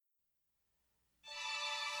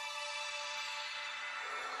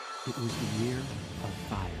It was the year of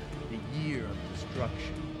fire. The year of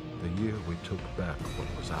destruction. The year we took back what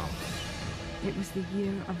was ours. It was the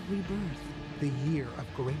year of rebirth. The year of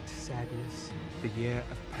great sadness. The year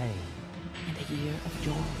of pain. And a year of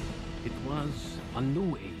joy. It was a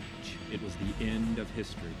new age. It was the end of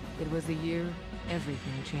history. It was the year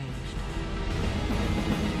everything changed.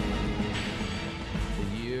 The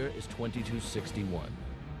year is 2261.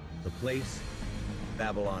 The place,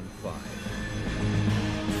 Babylon 5.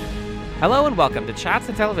 Hello and welcome to Chats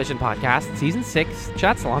and Television Podcast, Season 6,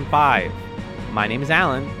 Chatsalon 5. My name is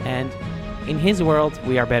Alan, and in his world,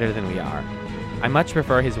 we are better than we are. I much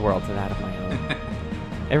prefer his world to that of my own.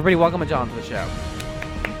 Everybody, welcome John to the show.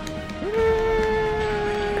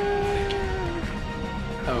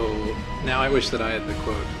 Oh, now I wish that I had the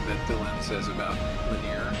quote that Dylan says about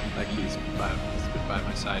Lanier, like he's been by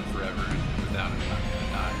my side forever, and without him, I'm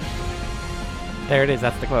gonna die. There it is,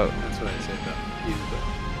 that's the quote. That's what I say about you, but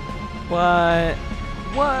What?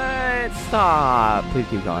 Stop. Please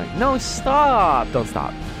keep going. No, stop. Don't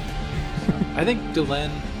stop. I think I'm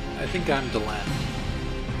Dylan,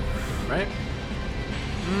 right?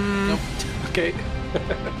 Nope. Okay.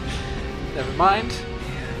 Never mind.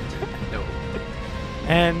 No.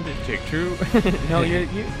 And true. No, you.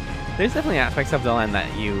 There's definitely aspects of Dylan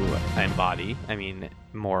that you embody. I mean,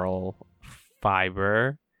 moral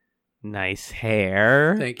fiber, nice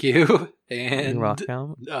hair. Thank you. And You're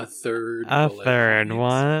welcome. A third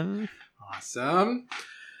one. Awesome.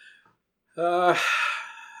 How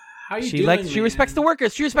you She doing? she respects the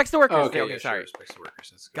workers. She respects the workers. Oh, okay, okay, yeah, sorry. She respects the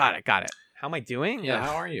workers. That's good. Got it. How am I doing? Yeah,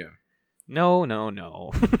 how are you? No. No?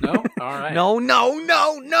 All right. No.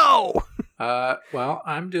 Well,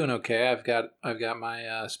 I'm doing okay. I've got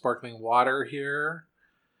my sparkling water here.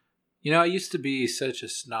 You know, I used to be such a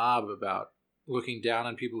snob about looking down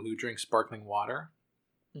on people who drink sparkling water.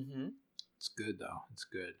 Mm-hmm. It's good though. It's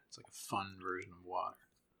good. It's like a fun version of water.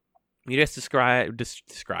 You just described.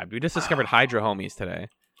 We just discovered Hydro Homies today.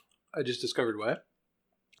 I just discovered what?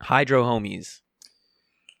 Hydro Homies.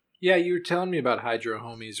 Yeah, you were telling me about Hydro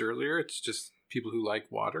Homies earlier. It's just people who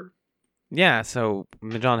like water. Yeah, so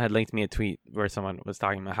John had linked me a tweet where someone was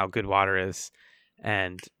talking about how good water is,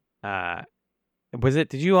 and was it?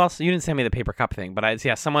 Did you also? You didn't send me the paper cup thing, but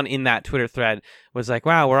someone in that Twitter thread was like,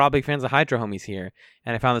 "Wow, we're all big fans of Hydro Homies here,"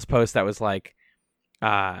 and I found this post that was like,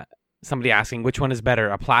 somebody asking which one is better,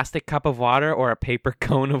 a plastic cup of water or a paper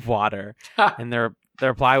cone of water, and their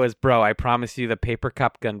reply was, "Bro, I promise you, the paper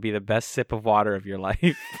cup gonna be the best sip of water of your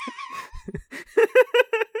life."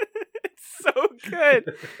 So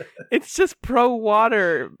good. It's just pro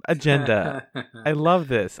water agenda. I love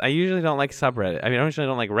this. I usually don't like subreddit. I mean, I usually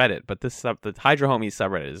don't like Reddit, but the Hydro Homies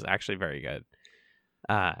subreddit is actually very good.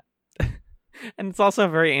 And it's also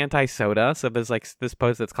very anti-soda. So there's like this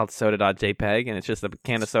post that's called soda.jpg, and it's just a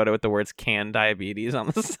can of soda with the words "can diabetes" on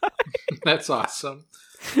the side. That's awesome.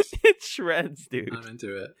 It shreds, dude. I'm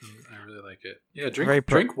into it. I really like it. Yeah,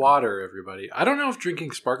 drink water, everybody. I don't know if drinking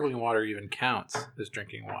sparkling water even counts as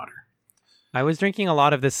drinking water. I was drinking a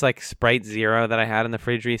lot of this like Sprite Zero that I had in the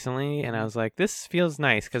fridge recently, and I was like, this feels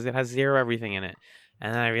nice because it has zero everything in it.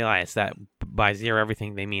 And then I realized that by zero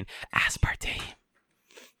everything, they mean aspartame,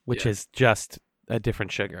 which is just a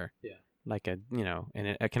different sugar. Yeah. Like and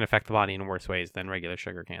it can affect the body in worse ways than regular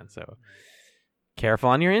sugar can. So careful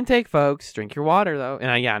on your intake, folks. Drink your water, though.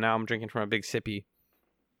 And now I'm drinking from a big sippy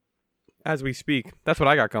as we speak. That's what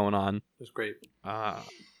I got going on. That's great.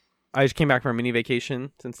 I just came back from a mini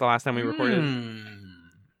vacation since the last time we recorded.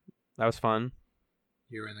 That was fun.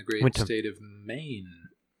 You're in the great state of Maine.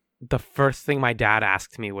 The first thing my dad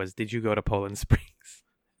asked me was, "Did you go to Poland Springs?"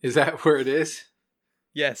 Is that where it is?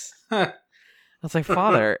 Yes. I was like,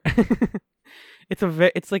 "Father,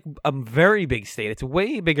 it's like a very big state. It's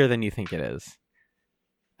way bigger than you think it is."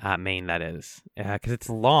 Maine, that is, because it's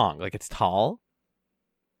long, like it's tall.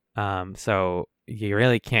 So you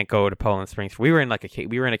really can't go to Poland Springs. We were in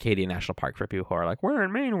Acadia National Park for people who are like, "Where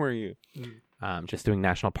in Maine were you?" Just doing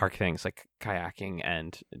national park things like kayaking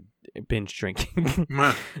and binge drinking.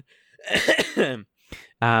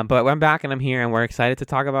 But I'm back and I'm here and we're excited to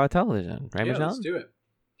talk about television, right, Yeah, Michelle? let's do it.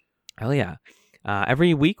 Hell yeah.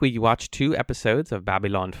 Every week we watch 2 episodes of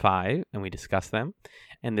Babylon 5 and we discuss them.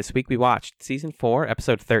 And this week we watched Season 4,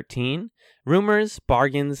 Episode 13, Rumors,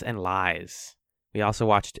 Bargains, and Lies. We also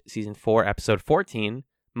watched Season 4, Episode 14,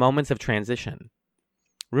 Moments of Transition.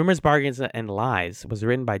 Rumors, Bargains, and Lies was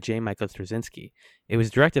written by J. Michael Straczynski. It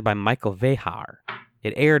was directed by Michael Vehar.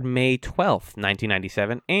 It aired May 12th,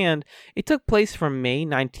 1997, and it took place from May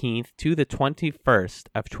 19th to the 21st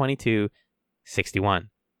of 2261.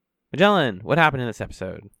 Magellan, what happened in this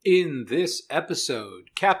episode? In this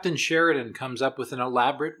episode, Captain Sheridan comes up with an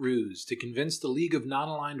elaborate ruse to convince the League of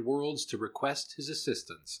Non-Aligned Worlds to request his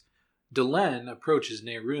assistance. Delenn approaches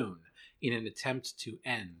Neroon in an attempt to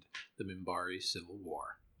end the Minbari Civil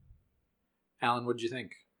War. Alan, what did you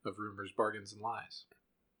think of Rumors, Bargains, and Lies?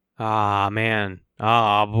 Ah, man.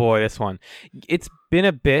 Oh, boy, this one. It's been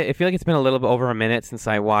a bit, I feel like it's been a little bit over a minute since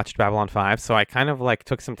I watched Babylon 5, so I kind of like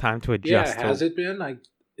took some time to adjust. Yeah, has it been?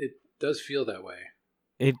 It does feel that way.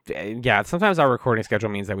 Yeah, sometimes our recording schedule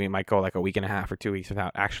means that we might go like a week and a half or 2 weeks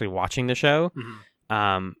without actually watching the show.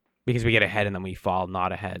 Mm-hmm. Because we get ahead and then we fall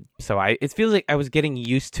not ahead. So it feels like I was getting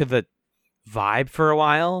used to the vibe for a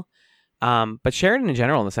while. But Sheridan in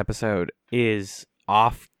general in this episode is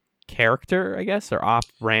off character, I guess, or off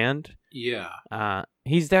brand. Yeah.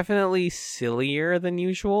 He's definitely sillier than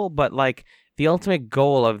usual, but like the ultimate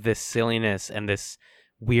goal of this silliness and this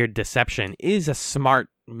weird deception is a smart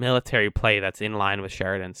military play that's in line with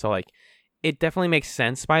Sheridan. So like it definitely makes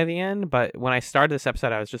sense by the end, but when I started this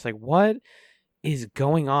episode I was just like, what is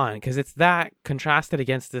going on? Because it's that contrasted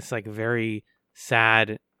against this like very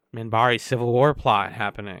sad Minbari Civil War plot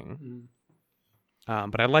happening.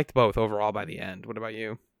 But I liked both overall by the end. What about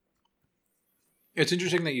you? It's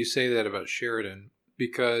interesting that you say that about Sheridan,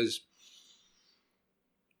 because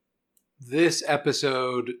this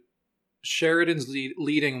episode, Sheridan's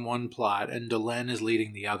leading one plot and Delenn is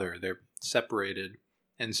leading the other. They're separated.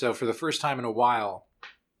 And so for the first time in a while,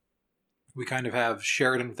 we kind of have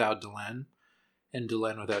Sheridan without Delenn and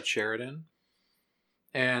Delenn without Sheridan.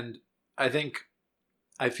 And I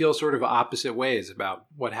feel sort of opposite ways about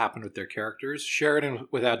what happened with their characters. Sheridan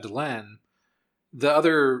without Delenn, the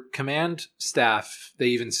other command staff, they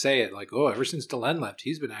even say it like, oh, ever since Delenn left,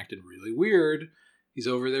 he's been acting really weird. He's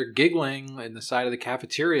over there giggling in the side of the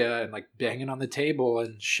cafeteria and like banging on the table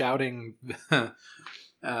and shouting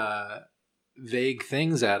vague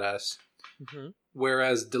things at us. Mm-hmm.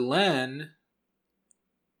 Whereas Delenn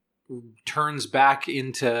turns back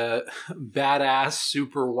into badass,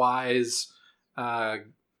 super wise, gonna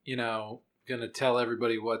tell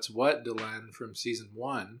everybody what's what Delenn from season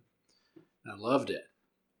 1. I loved it.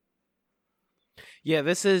 Yeah,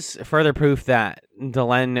 this is further proof that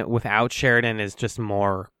Delenn without Sheridan is just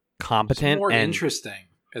more competent. It's more and interesting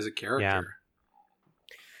as a character. Yeah.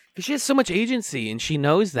 Because she has so much agency, and she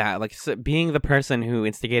knows that. Like, being the person who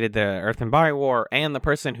instigated the Earth Minbari War and the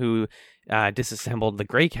person who disassembled the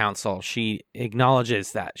Grey Council, she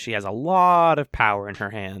acknowledges that she has a lot of power in her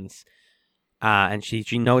hands. And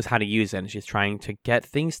she knows how to use it, and she's trying to get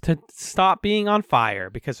things to stop being on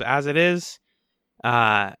fire. Because as it is,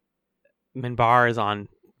 Minbar is on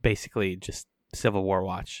basically just Civil War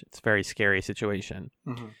watch. It's a very scary situation.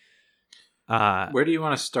 Mm-hmm. Where do you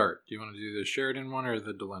want to start? Do you want to do the Sheridan one or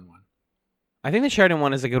the Delenn one? I think the Sheridan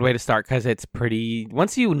one is a good way to start because it's pretty...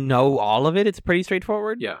 Once you know all of it, it's pretty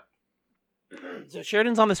straightforward. Yeah. So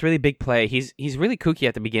Sheridan's on this really big play. He's really kooky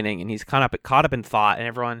at the beginning, and he's caught up in thought, and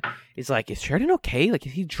everyone is like, is Sheridan okay? Like,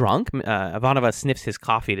 is he drunk? Ivanova sniffs his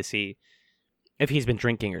coffee to see if he's been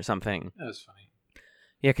drinking or something. That was funny.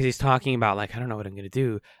 Yeah, because he's talking about, like, I don't know what I'm going to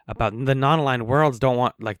do. About the non-aligned worlds don't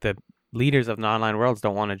want, like, the leaders of non-aligned worlds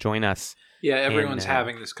don't want to join us. Yeah, everyone's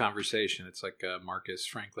having this conversation. It's like Marcus,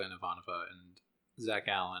 Franklin, Ivanova, and Zach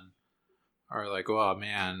Allen are like, oh,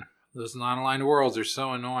 man, those non-aligned worlds are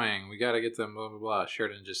so annoying. We got to get them, blah, blah, blah.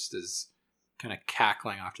 Sheridan just is kind of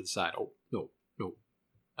cackling off to the side. Oh, no,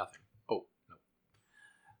 nothing. Oh,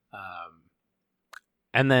 no.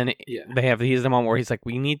 And then he's the moment where he's like,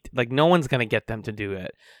 we need, like, no one's going to get them to do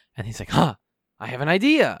it. And he's like, I have an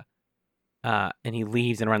idea. And he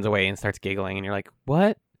leaves and runs away and starts giggling. And you're like,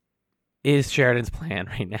 what is Sheridan's plan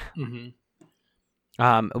right now?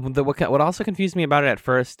 Mm-hmm. What also confused me about it at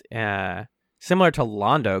first, similar to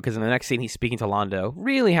Londo, because in the next scene he's speaking to Londo.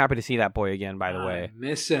 Really happy to see that boy again, by the way. I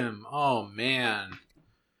miss him. Oh, man.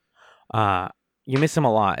 You miss him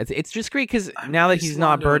a lot. It's just great because now that he's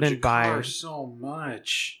not burdened by so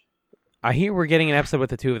much. I hear we're getting an episode with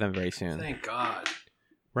the two of them very soon. Thank God.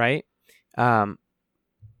 Right?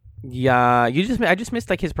 Yeah, I just missed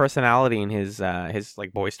like his personality and his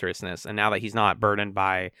like boisterousness, and now that he's not burdened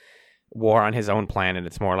by war on his own planet,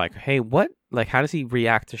 it's more like, hey, how does he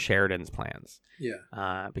react to Sheridan's plans?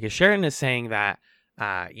 Yeah. Because Sheridan is saying that,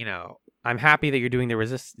 I'm happy that you're doing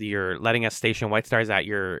you're letting us station White Stars at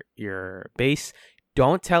your base.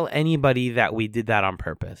 Don't tell anybody that we did that on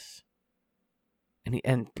purpose.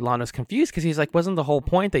 And Londo's confused because he's like, wasn't the whole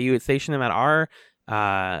point that you would station them at our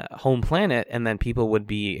home planet and then people would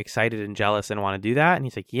be excited and jealous and want to do that? And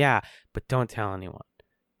he's like, yeah, but don't tell anyone.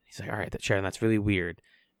 He's like, all right, Sheridan, that's really weird.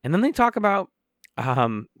 And then they talk about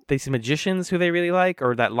these magicians who they really like,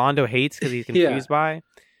 or that Londo hates because he's confused by.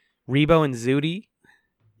 Rebo and Zooty.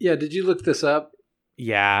 Yeah, did you look this up?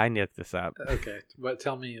 Yeah, I looked this up. Okay, but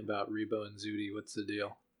tell me about Rebo and Zooty. What's the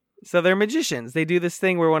deal? So they're magicians. They do this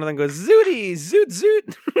thing where one of them goes, Zooty, zoot,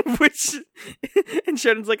 zoot, which, and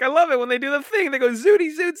Sheridan's like, I love it when they do the thing. They go,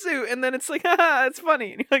 Zooty, zoot, zoot, and then it's like, haha, it's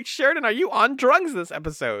funny. And you're like, Sheridan, are you on drugs this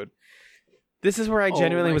episode? This is where I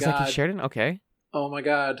genuinely was like, Sheridan, okay. Oh my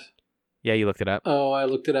God. Yeah, you looked it up. Oh, I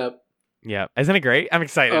looked it up. Yeah. Isn't it great? I'm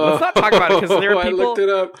excited. Let's not talk about it because there are people. I looked it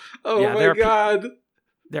up. Oh Yeah, my God.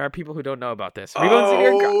 There are people who don't know about this.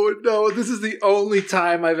 Oh, no. This is the only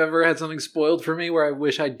time I've ever had something spoiled for me where I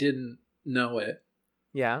wish I didn't know it.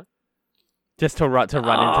 Yeah. Just to run into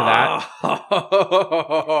that.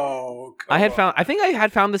 Oh, I think I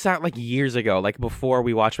had found this out like years ago, like before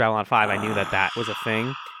we watched Babylon 5. I knew that was a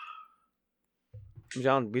thing.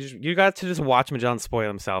 John, you got to just watch Magellan spoil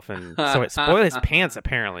himself and so it spoiled his pants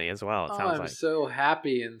apparently as well. It sounds I'm like. so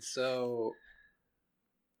happy and so.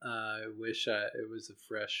 I wish it was a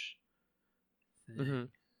fresh thing. Mm-hmm.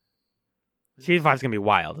 Season 5 is gonna be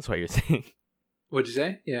wild. That's what you're saying. What'd you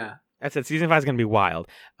say? Yeah, I said season 5 is gonna be wild.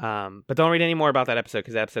 But don't read any more about that episode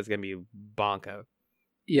because that episode's gonna be bonko.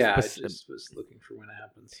 Yeah, I just was looking for when it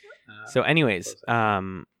happens. So, anyways,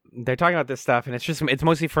 they're talking about this stuff, and it's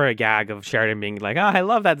mostly for a gag of Sheridan being like, "Oh, I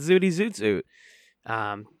love that Zooty Zoot Zoot."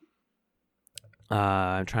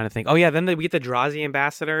 I'm trying to think. Oh yeah, then we get the Drazi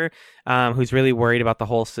ambassador, who's really worried about the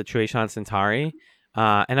whole situation on Centauri.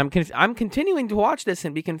 And I'm continuing to watch this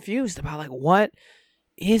and be confused about like what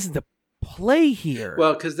is the play here.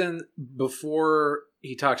 Well, because then before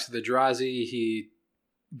he talks to the Drazi, he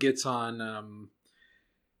gets on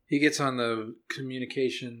the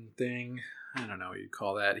communication thing. I don't know what you'd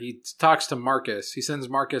call that. He talks to Marcus. He sends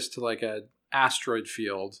Marcus to like a asteroid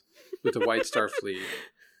field with the White Star fleet,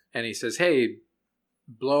 and he says, "Hey,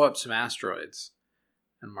 blow up some asteroids."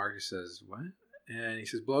 And Marcus says, "What?" And he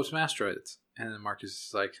says, "Blow up some asteroids." And then Marcus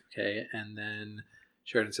is like, "Okay." And then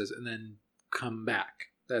Sheridan says, "And then come back.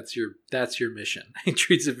 That's your mission." He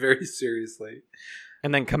treats it very seriously.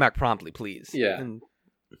 And then come back promptly, please. Yeah. And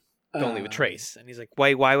don't leave a trace. And he's like,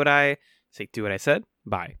 why would I say, do what I said?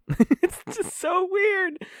 Bye. It's just so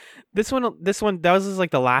weird. This one, that was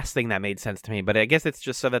like the last thing that made sense to me. But I guess it's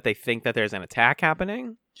just so that they think that there's an attack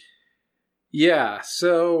happening. Yeah.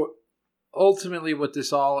 So ultimately what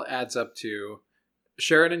this all adds up to,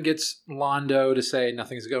 Sheridan gets Londo to say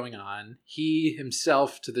nothing's going on. He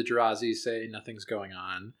himself to the Drazi say nothing's going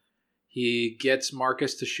on. He gets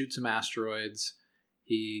Marcus to shoot some asteroids.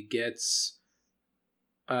 He gets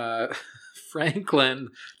Franklin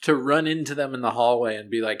to run into them in the hallway and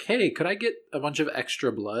be like, "Hey, could I get a bunch of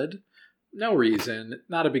extra blood?" No reason.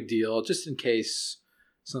 Not a big deal. Just in case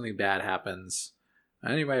something bad happens.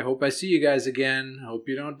 Anyway, I hope I see you guys again. Hope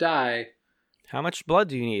you don't die. How much blood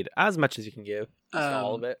do you need? As much as you can give. Just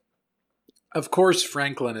all of it. Of course,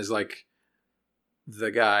 Franklin is like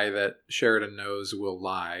the guy that Sheridan knows will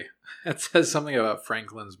lie. That says something about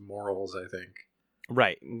Franklin's morals, I think.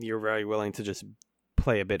 Right. You're very willing to just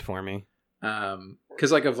play a bit for me.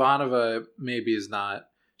 Because like Ivanova maybe is not.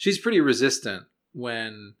 She's pretty resistant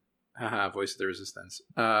when. Voice of the Resistance.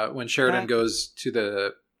 When Sheridan goes to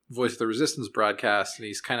the Voice of the Resistance broadcast and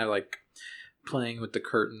he's kind of like playing with the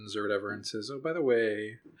curtains or whatever and says, "Oh, by the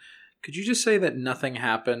way, could you just say that nothing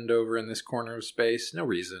happened over in this corner of space? No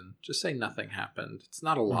reason. Just say nothing happened. It's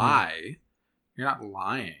not a lie. You're not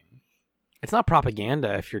lying." It's not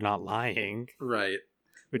propaganda if you're not lying. Right.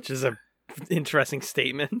 Which is a interesting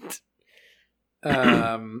statement.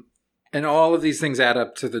 And all of these things add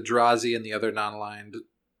up to the Drazi and the other non-aligned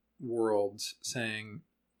worlds saying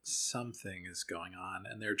something is going on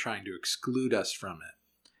and they're trying to exclude us from it.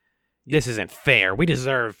 This isn't fair. We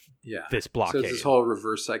deserve this blockade. So it's this whole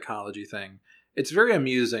reverse psychology thing. It's very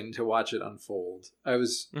amusing to watch it unfold. I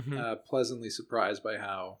was pleasantly surprised by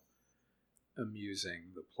how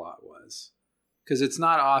amusing the plot was. Because it's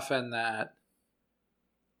not often that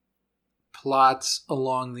plots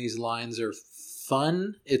along these lines are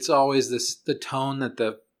fun. It's always the tone that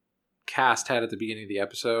the cast had at the beginning of the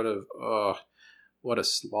episode of, oh, what a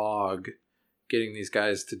slog getting these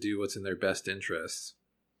guys to do what's in their best interests.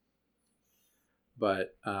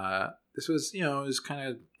 But this was, it was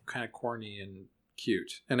kind of corny and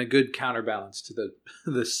cute and a good counterbalance to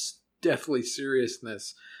the deathly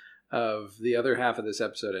seriousness of the other half of this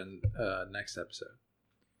episode and next episode.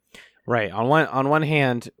 Right. On one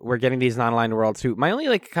hand, we're getting these non-aligned worlds who, my only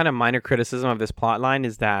like kind of minor criticism of this plot line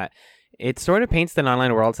is that it sort of paints the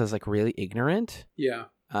non-aligned worlds as like really ignorant. Yeah.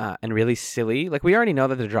 and really silly. Like, we already know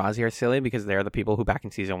that the Drazi are silly because they're the people who back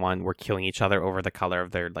in season 1 were killing each other over the color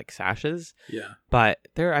of their like sashes. Yeah. But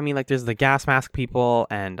there's the gas mask people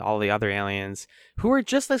and all the other aliens who are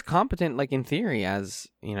just as competent, like in theory, as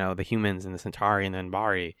the humans and the Centauri and the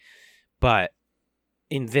Minbari. But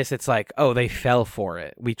in this, it's like, oh, they fell for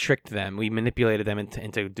it. We tricked them. We manipulated them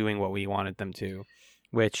into doing what we wanted them to,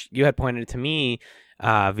 which you had pointed to me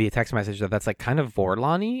via text message that's like kind of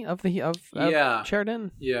Vorlon-y of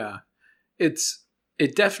Sheridan. Yeah.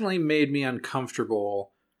 It definitely made me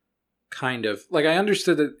uncomfortable, kind of. Like, I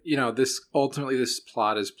understood that, this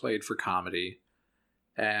plot is played for comedy,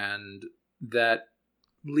 and that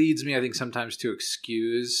leads me, I think, sometimes to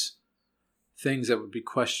excuse things that would be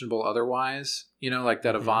questionable otherwise. Like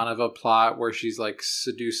that Ivanova plot where she's like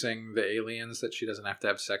seducing the aliens that she doesn't have to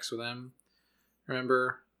have sex with them.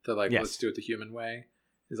 Remember? The like, yes. Let's do it the human way.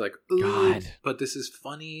 He's like, God, but this is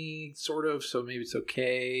funny, sort of, so maybe it's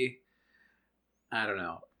okay. I don't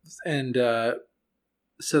know. And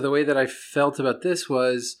so the way that I felt about this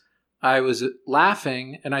was I was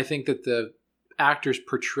laughing, and I think that the actors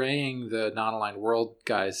portraying the non-aligned world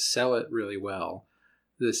guys sell it really well.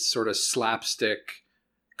 This sort of slapstick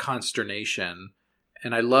consternation.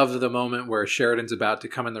 And I love the moment where Sheridan's about to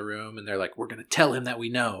come in the room and they're like, we're going to tell him that we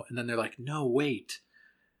know. And then they're like, no, wait.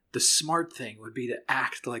 The smart thing would be to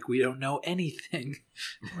act like we don't know anything.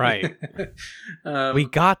 Right. We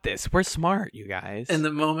got this. We're smart, you guys. And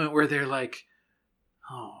the moment where they're like,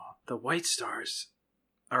 oh, the White Stars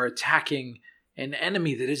are attacking an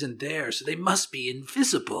enemy that isn't there, so they must be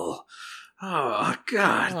invisible. Oh,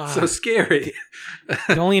 God, so scary.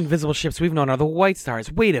 The only invisible ships we've known are the White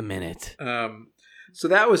Stars. Wait a minute. So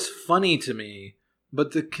that was funny to me,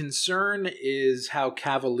 but the concern is how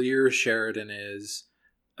cavalier Sheridan is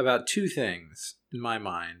about two things, in my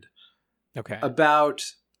mind. Okay. About,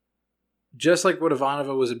 just like what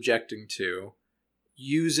Ivanova was objecting to,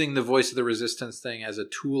 using the voice of the resistance thing as a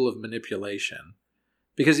tool of manipulation.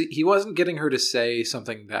 Because he wasn't getting her to say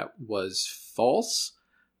something that was false,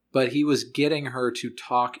 but he was getting her to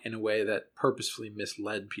talk in a way that purposefully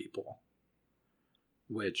misled people,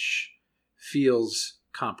 which feels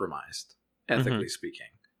compromised, ethically speaking.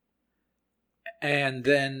 And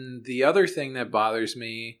then the other thing that bothers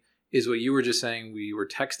me is what you were just saying we were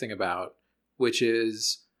texting about, which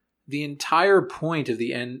is the entire point of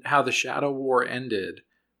the end, how the Shadow War ended,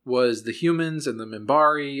 was the humans and the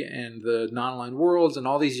Minbari and the non-aligned worlds and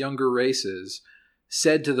all these younger races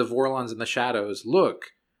said to the Vorlons and the Shadows, look,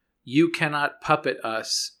 you cannot puppet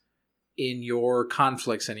us in your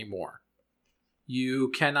conflicts anymore. You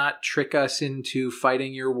cannot trick us into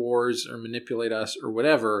fighting your wars or manipulate us or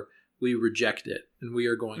whatever. We reject it, and we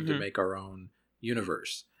are going to make our own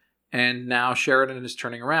universe. And now Sheridan is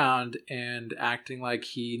turning around and acting like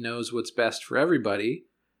he knows what's best for everybody,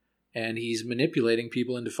 and he's manipulating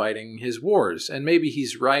people into fighting his wars. And maybe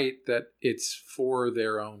he's right that it's for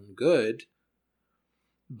their own good,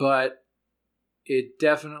 but it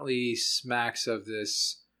definitely smacks of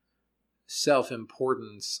this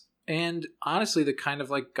self-importance and honestly the kind of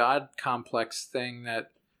like God complex thing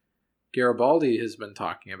that Garibaldi has been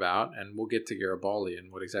talking about, and we'll get to Garibaldi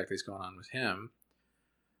and what exactly is going on with him.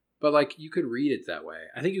 But like, you could read it that way.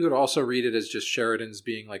 I think you could also read it as just Sheridan's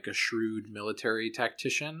being like a shrewd military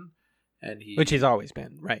tactician, and which he's always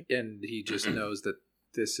been, right? And he just knows that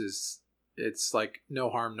it's like no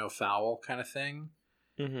harm, no foul kind of thing.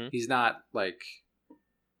 Mm-hmm. He's not like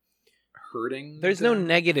hurting. There's no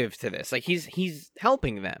negative to this. Like he's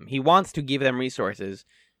helping them. He wants to give them resources.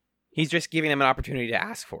 He's just giving them an opportunity to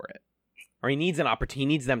ask for it. Or he needs an opportunity. He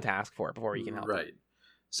needs them to ask for it before he can help. Right.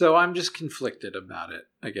 So I'm just conflicted about it,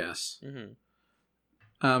 I guess.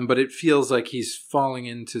 Mm-hmm. But it feels like he's falling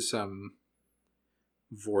into some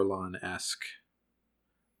Vorlon-esque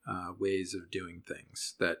ways of doing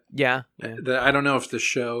things. That I don't know if the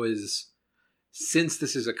show is, since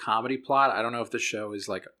this is a comedy plot, I don't know if the show is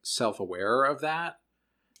like self-aware of that,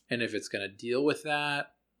 and if it's going to deal with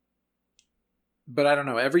that. But I don't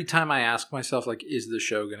know. Every time I ask myself, like, is the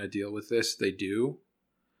show going to deal with this? They do.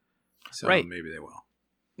 So maybe they will.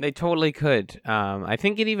 They totally could. I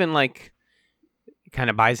think it even like kind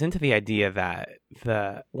of buys into the idea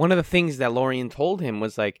that one of the things that Lorien told him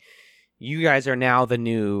was like, you guys are now the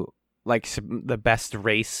new, like the best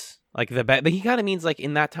race, like he kind of means like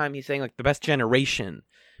in that time he's saying like the best generation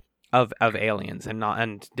of aliens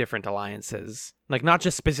and different alliances, like not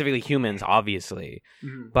just specifically humans, obviously,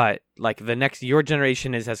 but like your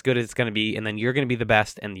generation is as good as it's going to be, and then you're going to be the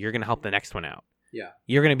best, and you're going to help the next one out. Yeah,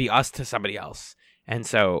 you're going to be us to somebody else. And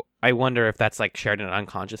so I wonder if that's like Sheridan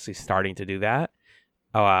unconsciously starting to do that,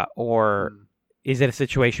 or is it a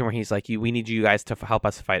situation where he's like, we need you guys to help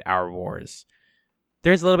us fight our wars?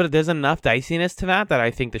 There's enough diciness to that I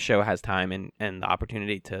think the show has time and the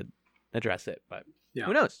opportunity to address it, but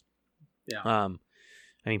who knows? Yeah. I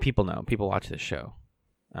mean, people know. People watch this show.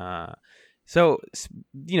 So,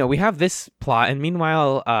 we have this plot, and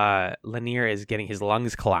meanwhile, Lanier is getting his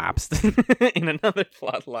lungs collapsed in another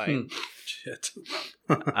plot line. Shit.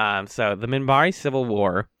 So the Minbari Civil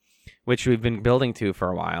War, which we've been building to for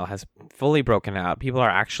a while, has fully broken out. People are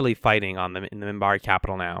actually fighting in the Minbari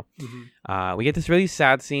capital now. Mm-hmm. We get this really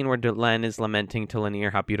sad scene where Delenn is lamenting to Lanier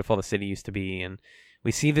how beautiful the city used to be, and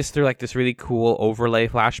we see this through like this really cool overlay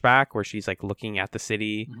flashback where she's like looking at the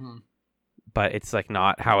city, but it's like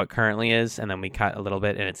not how it currently is. And then we cut a little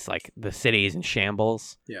bit, and it's like the city is in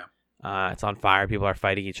shambles. Yeah, it's on fire. People are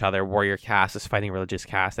fighting each other. Warrior caste is fighting religious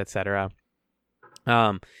caste, etc.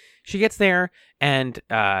 She gets there, and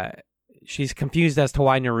she's confused as to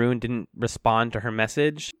why Neroon didn't respond to her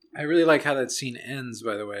message. I really like how that scene ends,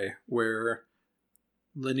 by the way, where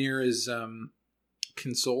Lanier is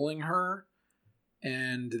consoling her,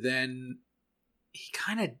 and then he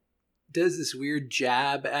kind of does this weird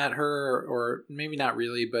jab at her, or maybe not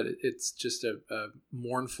really, but it's just a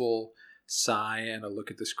mournful sigh and a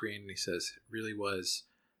look at the screen, and he says, "It really was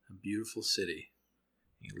a beautiful city."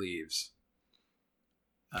 He leaves.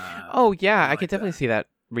 I could definitely see that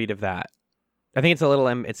read of that. I think it's a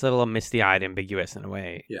little misty-eyed, ambiguous in a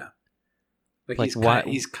way. Yeah, Like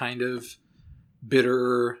he's kind of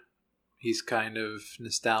bitter. He's kind of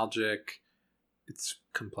nostalgic. It's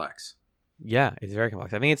complex. Yeah, it's very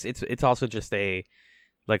complex. I think it's also just a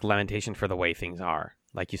like lamentation for the way things are.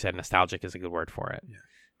 Like you said, nostalgic is a good word for it.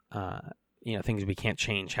 Yeah. Things we can't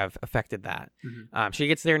change have affected that. Mm-hmm. She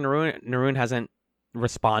gets there. Neroon hasn't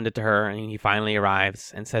responded to her, and he finally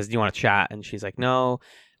arrives and says, "Do you want to chat?" And she's like, "No,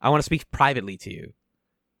 I want to speak privately to you."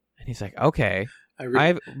 And he's like, "Okay."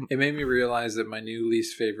 It made me realize that my new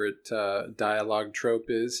least favorite dialogue trope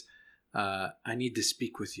is, "I need to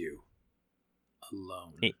speak with you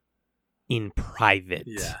alone, in private."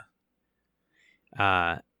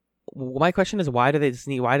 Yeah. My question is, why does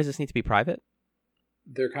this need to be private?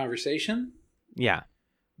 Their conversation? Yeah.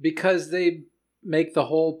 Because they make the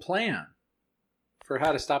whole plan for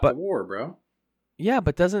how to stop the war, bro. Yeah,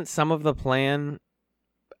 but doesn't some of the plan...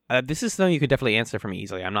 this is something you could definitely answer for me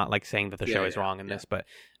easily. I'm not like saying that the show is wrong in this, but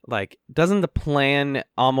like, doesn't the plan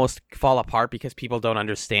almost fall apart because people don't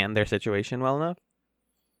understand their situation well enough?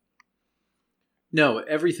 No,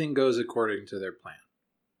 everything goes according to their plan.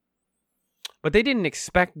 But they didn't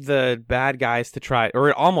expect the bad guys to try, or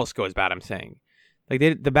it almost goes bad, I'm saying. Like,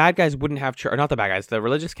 the bad guys wouldn't have, or not the bad guys, the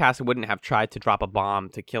religious caste wouldn't have tried to drop a bomb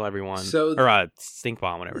to kill everyone, or a stink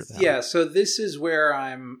bomb, whatever. Yeah, so this is where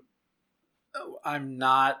I'm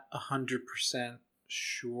not 100%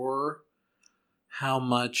 sure how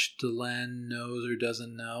much Delenn knows or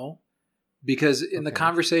doesn't know. Because in the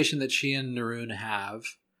conversation that she and Neroon have,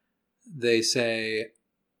 they say,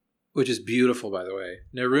 which is beautiful, by the way.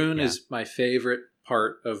 Neroon is my favorite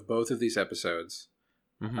part of both of these episodes.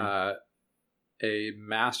 Mm-hmm. A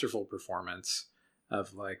masterful performance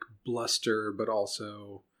of like bluster, but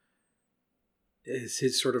also is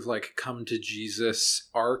his sort of like come to Jesus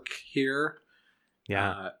arc here.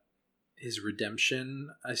 Yeah. His redemption,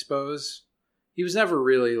 I suppose. He was never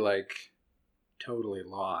really like totally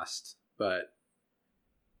lost, but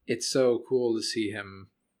it's so cool to see him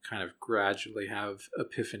kind of gradually have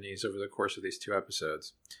epiphanies over the course of these two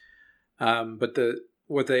episodes. But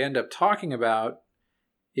what they end up talking about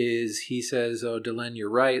is he says, "Oh, Delenn, you're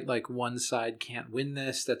right. Like, one side can't win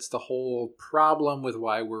this. That's the whole problem with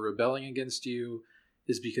why we're rebelling against you,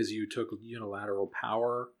 is because you took unilateral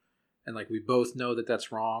power. And like, we both know that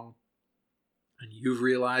that's wrong. And you've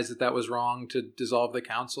realized that that was wrong to dissolve the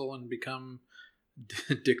council and become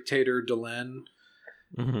dictator Delenn."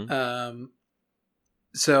 Mm-hmm.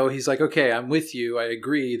 So he's like, "Okay, I'm with you. I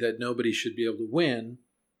agree that nobody should be able to win.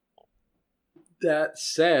 That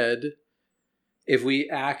said, if we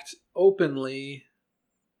act openly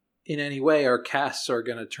in any way, our castes are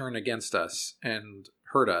going to turn against us and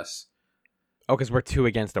hurt us." Oh, because we're two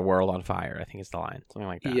against a world on fire, I think is the line. Something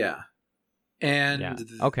like that. Yeah. And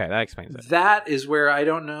okay, that explains it. That is where I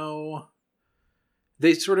don't know.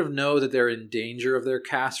 They sort of know that they're in danger of their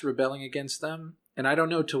caste rebelling against them. And I don't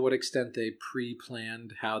know to what extent they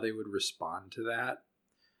pre-planned how they would respond to that.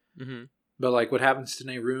 Mm-hmm. But like what happens to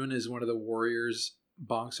Neroon is one of the warriors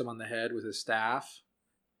bonks him on the head with his staff,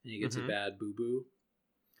 and he gets a bad boo-boo.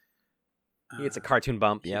 He gets a cartoon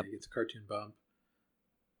bump, Yeah, he gets a cartoon bump.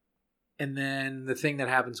 And then the thing that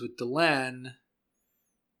happens with Delenn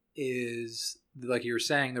is, like you were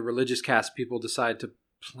saying, the religious caste people decide to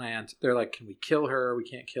plant. They're like, can we kill her? We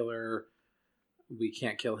can't kill her. We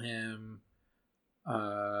can't kill him.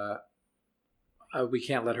 We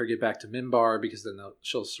can't let her get back to Minbar because then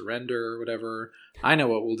she'll surrender or whatever. I know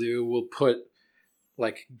what we'll do. We'll put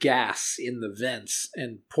like gas in the vents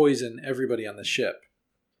and poison everybody on the ship.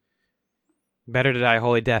 Better to die a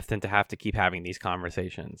holy death than to have to keep having these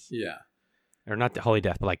conversations. Yeah. Or not the holy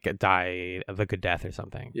death, but like die of a good death or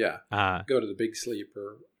something. Yeah. Go to the big sleep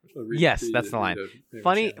or yes, that's the line.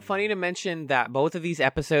 Funny to mention that both of these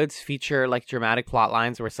episodes feature like dramatic plot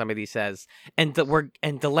lines where somebody says, and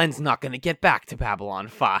Delen's not going to get back to Babylon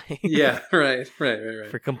 5. Yeah, right.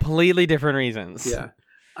 For completely different reasons. Yeah.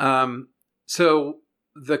 So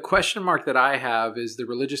the question mark that I have is the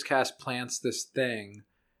religious caste plants this thing,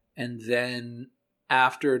 and then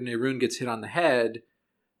after Neroon gets hit on the head,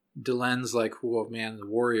 Delen's like, "Whoa, man, the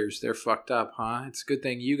warriors, they're fucked up, huh? It's a good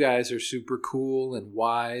thing you guys are super cool and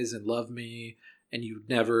wise and love me, and you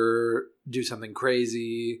never do something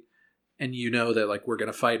crazy, and you know that like we're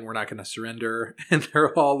gonna fight and we're not gonna surrender." And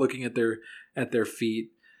they're all looking at their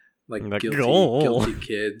feet like guilty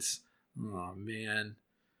kids. Oh man,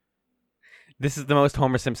 this is the most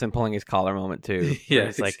Homer Simpson pulling his collar moment too. Yeah,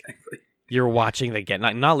 it's like exactly. You're watching the gas,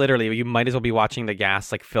 not literally, but you might as well be watching the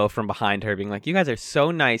gas like fill from behind her, being like, "You guys are so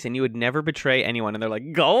nice, and you would never betray anyone." And they're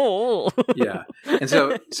like, "Go!" Yeah, and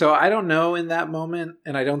so I don't know in that moment,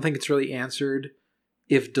 and I don't think it's really answered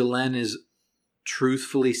if Delen is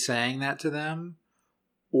truthfully saying that to them,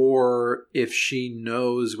 or if she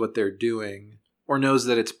knows what they're doing, or knows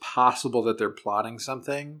that it's possible that they're plotting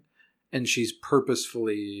something, and she's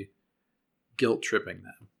purposefully guilt tripping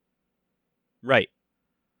them. Right.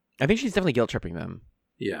 I think she's definitely guilt tripping them.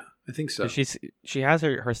 Yeah, I think so. She has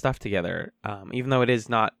her stuff together, even though it is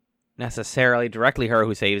not necessarily directly her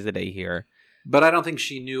who saves the day here. But I don't think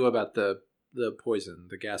she knew about the poison,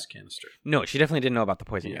 the gas canister. No, she definitely didn't know about the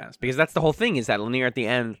poison gas, because that's the whole thing. Is that Lennier at the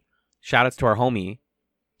end, shout-outs to our homie,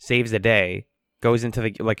 saves the day, goes into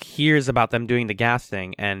the hears about them doing the gas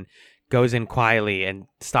thing, and goes in quietly and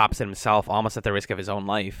stops himself, almost at the risk of his own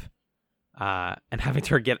life. And having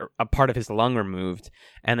to get a part of his lung removed,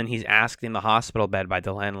 and then he's asked in the hospital bed by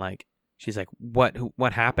Delen, like, she's like, what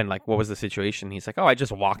happened? Like, what was the situation? He's like, "Oh, I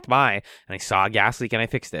just walked by and I saw a gas leak and I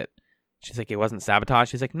fixed it." She's like, "It wasn't sabotage?"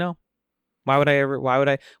 She's like, "No. Why would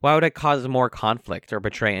I cause more conflict or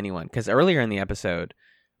betray anyone?" Because earlier in the episode,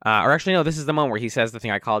 or actually, no, this is the moment where he says the thing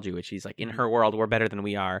I called you, which he's like, "In her world, we're better than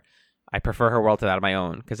we are. I prefer her world to that of my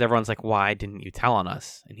own." Because everyone's like, "Why didn't you tell on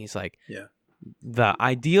us?" And he's like, "Yeah. The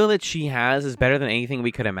ideal that she has is better than anything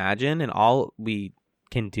we could imagine, and all we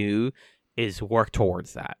can do is work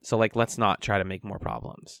towards that. So, like, let's not try to make more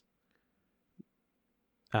problems."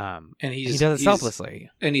 And he does it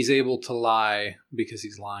selflessly. And he's able to lie because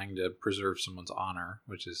he's lying to preserve someone's honor,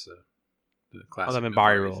 which is the classic the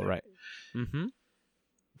Minbari rule, right? Mm-hmm.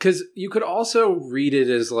 Because you could also read it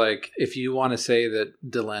as like, if you want to say that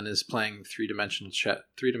Delen is playing three-dimensional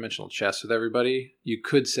chess with everybody, you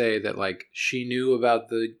could say that like she knew about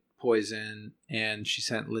the poison and she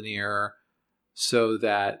sent Lennier so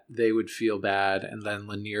that they would feel bad, and then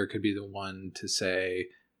Lennier could be the one to say,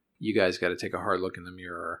 "You guys got to take a hard look in the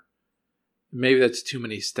mirror." Maybe that's too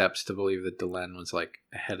many steps to believe that Delen was like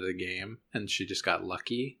ahead of the game and she just got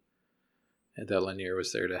lucky. And that Lennier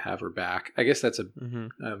was there to have her back. I guess that's a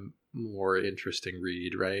more interesting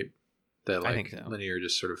read, right? That like I think so. Lennier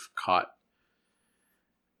just sort of caught,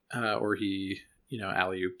 or he,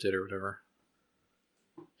 alley-ooped it or whatever.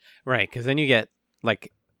 Right, because then you get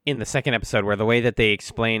like in the second episode where the way that they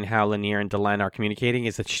explain how Lennier and Delen are communicating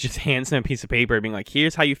is that she just hands him a piece of paper, being like,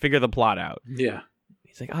 "Here's how you figure the plot out." Yeah,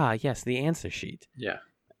 he's like, "Yes, the answer sheet." Yeah.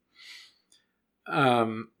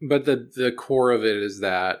 But the core of it is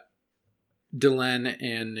that Delen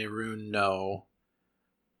and Neroon know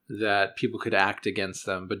that people could act against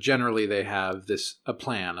them, but generally they have a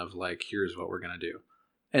plan of like, here's what we're going to do.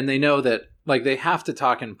 And they know that like they have to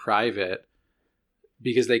talk in private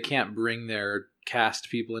because they can't bring their cast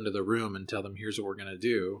people into the room and tell them, here's what we're going to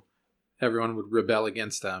do. Everyone would rebel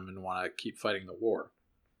against them and want to keep fighting the war.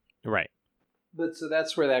 Right. But so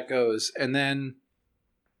that's where that goes. And then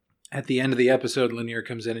at the end of the episode, Lennier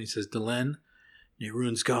comes in and he says, "Delen,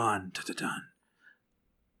 Neroon's gone. Dun-dun-dun.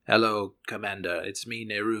 Hello, Commander. It's me,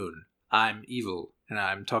 Neroon. I'm evil, and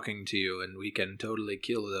I'm talking to you, and we can totally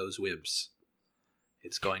kill those wimps.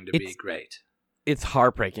 It's going to be great." It's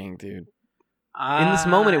heartbreaking, dude. In this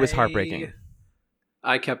moment, it was heartbreaking.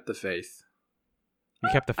 I kept the faith. You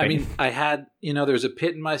kept the faith? I mean, I had, there was a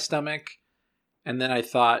pit in my stomach, and then I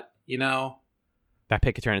thought, that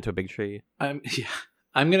pit could turn into a big tree. I'm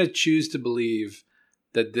going to choose to believe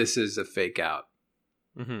that this is a fake out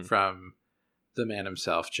from the man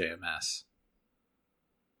himself, JMS.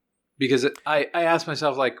 Because I asked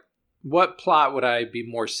myself, like, what plot would I be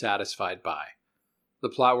more satisfied by? The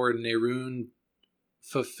plot where Neroon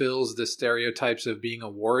fulfills the stereotypes of being a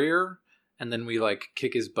warrior and then we, like,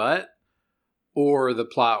 kick his butt? Or the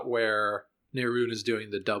plot where Neroon is doing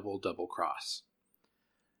the double cross?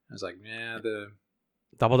 I was like, yeah, the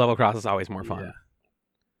Double cross is always more fun.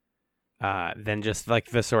 Than just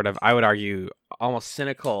like the sort of, I would argue, almost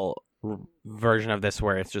cynical version of this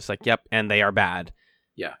where it's just like, yep, and they are bad.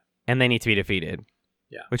 Yeah. And they need to be defeated.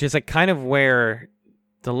 Yeah. Which is like kind of where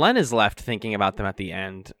Delenn is left thinking about them at the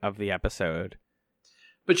end of the episode.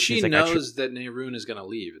 But she He's like, knows that Neroon is going to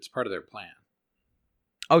leave. It's part of their plan.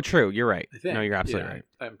 Oh, true. You're right. I think. No, you're absolutely Yeah, right.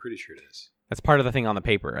 I'm pretty sure it is. That's part of the thing on the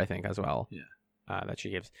paper, I think, as well. Yeah. That she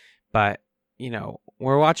gives. But, you know,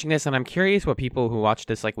 we're watching this, and I'm curious what people who watch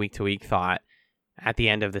this like week to week thought at the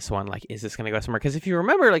end of this one. Like, is this going to go somewhere? Because if you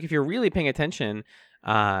remember, like, if you're really paying attention,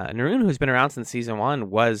 Neroon, who's been around since season 1,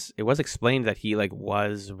 was explained that he like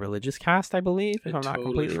was religious caste, I believe, if I'm not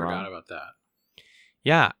completely wrong. I forgot about that.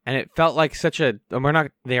 Yeah, and it felt like such a. And we're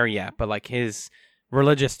not there yet, but like his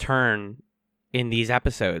religious turn in these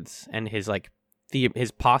episodes and his like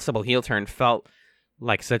his possible heel turn felt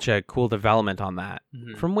like such a cool development on that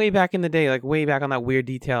from way back in the day, like way back on that weird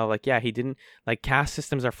detail. Like, yeah, he didn't like caste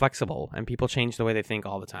systems are flexible and people change the way they think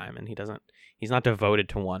all the time, and he's not devoted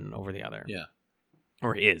to one over the other. Yeah,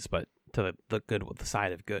 or is, but to the good, the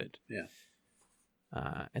side of good.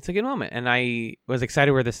 Yeah, it's a good moment, and I was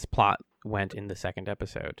excited where this plot went in the second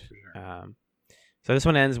episode. Sure. So this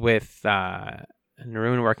one ends with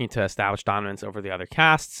Neroon working to establish dominance over the other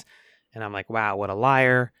castes, and I'm like, wow, what a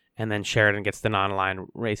liar. And then Sheridan gets the non-aligned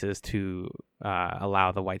races to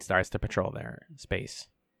allow the White Stars to patrol their space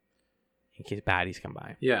in case baddies come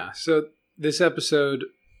by. Yeah, so this episode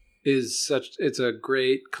is it's a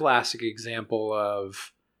great classic example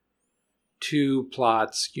of two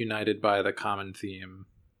plots united by the common theme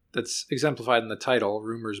that's exemplified in the title,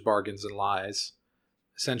 Rumors, Bargains, and Lies.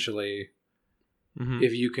 Essentially,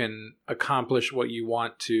 if you can accomplish what you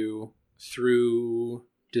want to through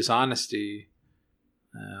dishonesty,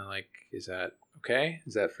 like, is that okay?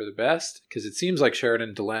 Is that for the best? Because it seems like Sheridan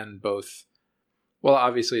and Delenn both... Well,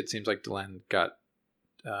 obviously it seems like Delenn got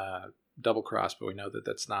double-crossed, but we know that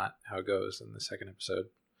that's not how it goes in the second episode.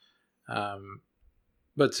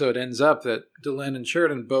 But so it ends up that Delenn and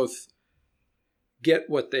Sheridan both get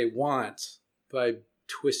what they want by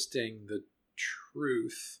twisting the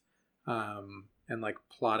truth and like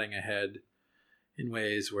plotting ahead in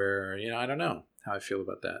ways where, you know, I don't know how I feel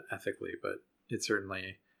about that ethically, but it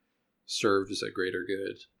certainly serves a greater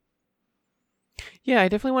good. Yeah, I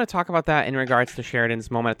definitely want to talk about that in regards to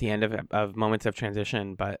Sheridan's moment at the end of Moments of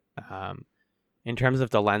Transition, but in terms of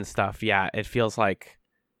the lens stuff, yeah, it feels like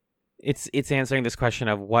it's answering this question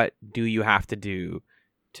of what do you have to do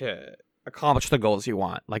to accomplish the goals you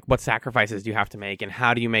want? Like, what sacrifices do you have to make, and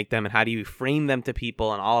how do you make them, and how do you frame them to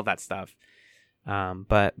people, and all of that stuff.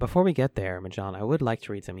 But before we get there, Magellan, I would like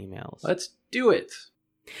to read some emails. Let's do it.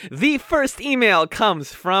 The first email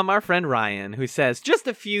comes from our friend Ryan, who says, just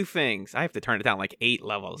a few things. I have to turn it down like 8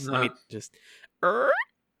 levels. Let me just...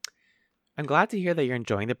 I'm glad to hear that you're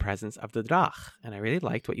enjoying the presence of the Drach, and I really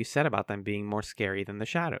liked what you said about them being more scary than the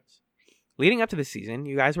shadows. Leading up to this season,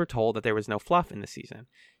 you guys were told that there was no fluff in the season.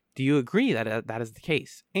 Do you agree that that is the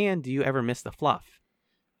case? And do you ever miss the fluff?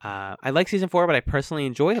 I like season 4, but I personally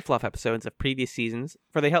enjoy the fluff episodes of previous seasons,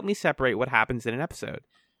 for they help me separate what happens in an episode.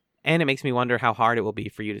 And it makes me wonder how hard it will be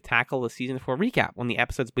for you to tackle the season 4 recap when the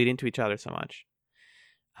episodes bleed into each other so much.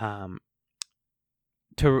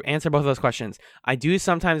 To answer both of those questions, I do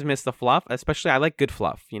sometimes miss the fluff, especially I like good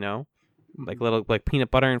fluff, you know? Like little like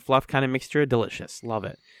peanut butter and fluff kind of mixture, delicious. Love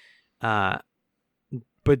it. But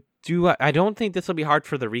I don't think this will be hard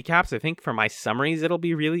for the recaps. I think for my summaries it'll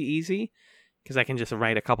be really easy because I can just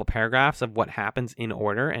write a couple paragraphs of what happens in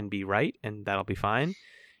order and be right, and that'll be fine.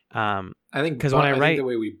 I think because when I write, think the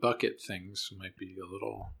way we bucket things might be a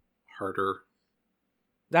little harder.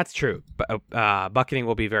 That's true. Bucketing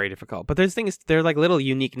will be very difficult. But they're like little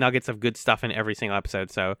unique nuggets of good stuff in every single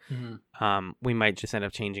episode. So we might just end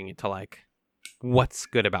up changing it to like what's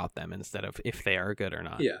good about them instead of if they are good or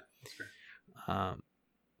not. Yeah, that's fair.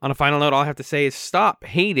 On a final note, all I have to say is stop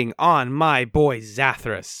hating on my boy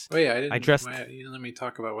Zathras. Oh yeah, you didn't let me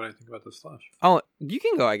talk about what I think about this fluff. Oh, you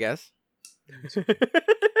can go, I guess. Go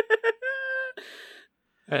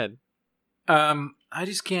ahead. I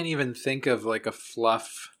just can't even think of like a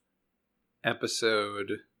fluff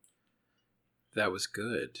episode that was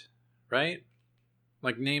good, right?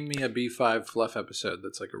 Like, name me a B5 fluff episode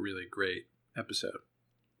that's like a really great episode.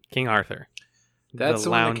 King Arthur. That's the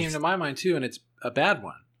one that lounge- came to my mind too, and it's a bad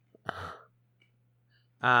one.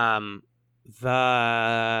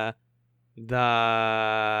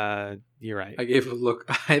 You're right. I gave a look.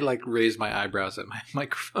 I like raised my eyebrows at my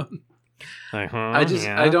microphone. Uh-huh,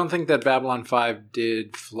 I don't think that Babylon 5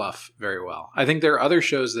 did fluff very well. I think there are other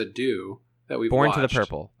shows that do that we've Born watched. to the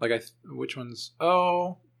Purple. Like which one's?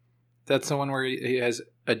 Oh, that's the one where he has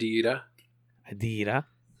Adida. Adida.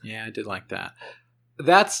 Yeah, I did like that.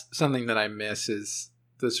 That's something that I miss is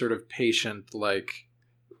the sort of patient, like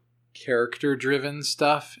character-driven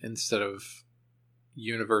stuff instead of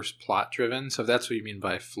universe plot-driven. So if that's what you mean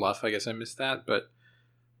by fluff, I guess I missed that. But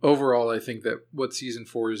overall, I think that what season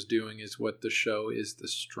 4 is doing is what the show is the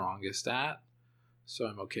strongest at. So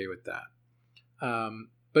I'm okay with that.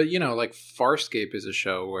 But like Farscape is a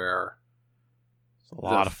show where A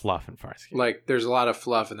lot of fluff in Farscape. like there's a lot of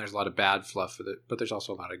fluff and there's a lot of bad fluff with it, but there's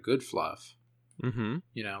also a lot of good fluff. Mm-hmm.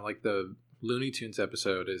 Like the Looney Tunes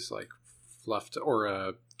episode is like fluffed, or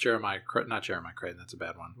not Jeremiah Crichton, that's a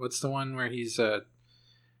bad one. What's the one where he's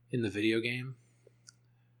in the video game?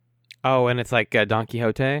 Oh, and it's like Don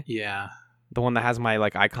Quixote, Yeah, the one that has my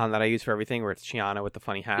like icon that I use for everything, where it's Chiana with the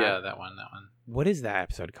funny hat. yeah, that one. What is that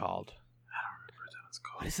episode called? I don't remember what that one's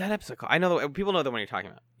called. What is that episode called? I know people know the one you're talking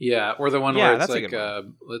about. Yeah, or the one Yeah, where it's that's a like,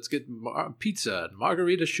 good let's get pizza and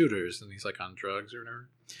margarita shooters, and he's like on drugs or whatever.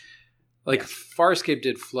 Like Farscape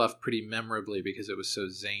did fluff pretty memorably because it was so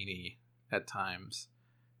zany at times.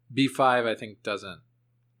 B5, I think, doesn't.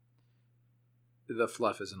 The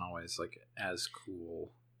fluff isn't always like as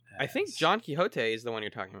cool. I think John Quixote is the one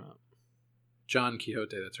you're talking about. John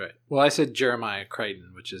Quixote, that's right. Well, I said Jeremiah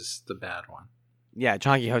Crichton, which is the bad one. Yeah,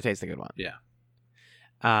 John Quixote is the good one. Yeah.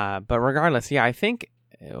 But regardless, yeah, I think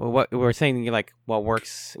what we're saying, like, what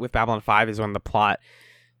works with Babylon 5 is when the plot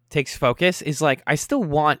takes focus, is like, I still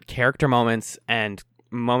want character moments and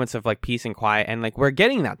moments of like peace and quiet, and like we're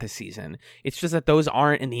getting that this season. It's just that those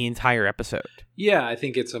aren't in the entire episode. Yeah, I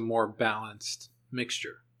think it's a more balanced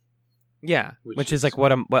mixture. Yeah, Which which is is like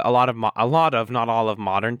what a lot of not all of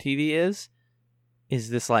modern TV is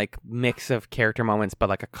this like mix of character moments, but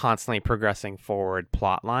like a constantly progressing forward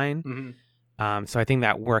plot line. Mm-hmm. So I think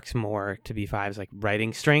that works more to B5's like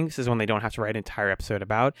writing strengths, is when they don't have to write an entire episode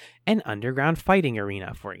about an underground fighting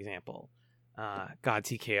arena, for example. God,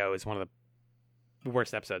 TKO is one of the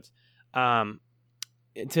worst episodes.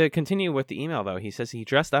 To continue with the email, though, he says he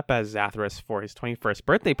dressed up as Zathras for his 21st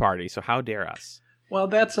birthday party, so how dare us? Well,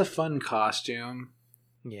 that's a fun costume.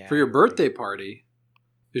 Yeah. For your birthday party.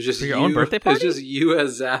 It's just For your own birthday party? It's just you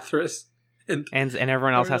as Zathras. And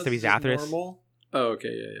everyone else has to be is just Zathras? normal? Oh, okay,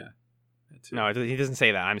 yeah. That too. No, he doesn't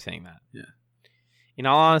say that. I'm saying that. Yeah. In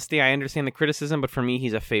all honesty, I understand the criticism, but for me,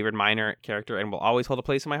 he's a favored minor character and will always hold a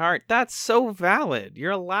place in my heart. That's so valid.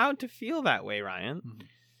 You're allowed to feel that way, Ryan.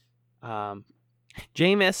 Mm-hmm.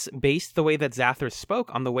 Jameis based the way that Zathras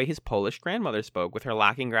spoke on the way his Polish grandmother spoke, with her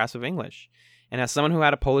lacking grasp of English. And as someone who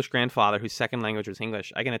had a Polish grandfather whose second language was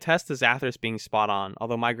English, I can attest to Zathras being spot on,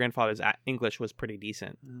 although my grandfather's English was pretty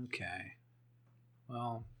decent. Okay.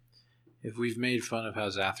 Well, if we've made fun of how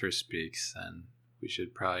Zathras speaks, then we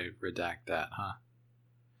should probably redact that, huh?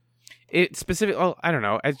 It specific. Well, I don't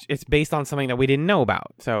know. It's based on something that we didn't know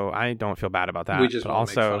about, so I don't feel bad about that. We just but won't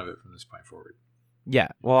also make fun of it from this point forward. Yeah.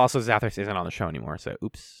 Well, also Zathras isn't on the show anymore, so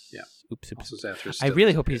oops. Yeah. Oops. Also, Zathras I still really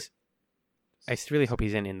doesn't hope appear. I really hope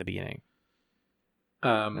he's in the beginning.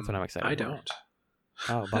 That's what I'm excited I for. don't.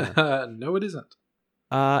 Oh, bummer. No, it isn't.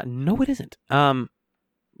 No, it isn't.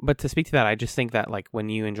 But to speak to that, I just think that like when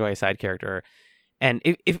you enjoy a side character, and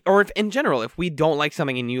if in general, if we don't like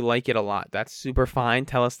something and you like it a lot, that's super fine.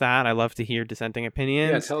 Tell us that. I love to hear dissenting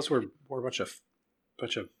opinions. Yeah, tell us we're a bunch of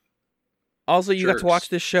Also, you got to jerks. watch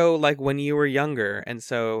this show like when you were younger, and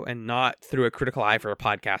not through a critical eye for a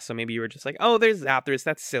podcast. So maybe you were just like, "Oh, there's Zathras.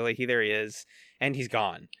 That's silly. There he is, and he's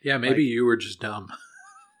gone." Yeah, maybe you were just dumb.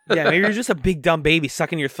 Yeah, maybe you're just a big dumb baby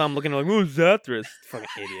sucking your thumb, looking like, "Oh, Zathras, fucking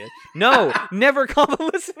idiot." No, never call the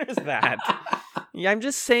listeners that. Yeah, I'm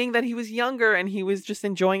just saying that he was younger and he was just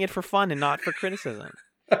enjoying it for fun and not for criticism.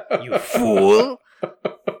 You fool!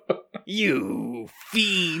 You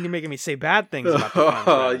fiend! You're making me say bad things about the fun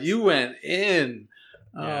Oh, friends. you went in.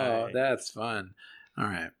 Oh, Yeah. that's fun. All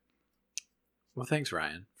right. Well, thanks,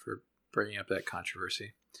 Ryan, for bringing up that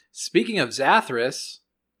controversy. Speaking of Zathras,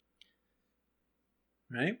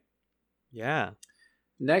 right? Yeah.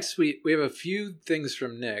 Next week, we have a few things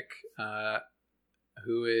from Nick,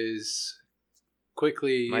 who is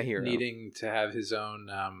quickly My hero. needing to have his own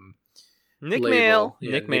Nick label. Mail.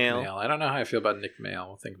 Yeah, Nick Mail. I don't know how I feel about Nick Mail.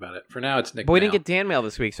 We'll think about it. For now, it's Nick But we Mail. didn't get Dan Mail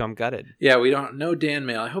this week, so I'm gutted. Yeah, we don't know Dan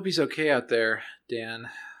Mail. I hope he's okay out there, Dan.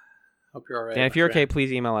 Hope you're all right. Dan, if my you're okay, friend.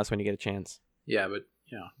 please email us when you get a chance. Yeah, but,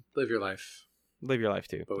 live your life. Live your life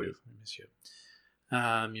too. But we please. miss you.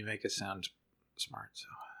 You make it sound smart, so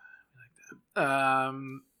I like that.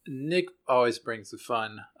 Nick always brings the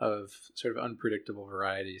fun of sort of unpredictable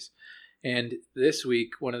varieties. And this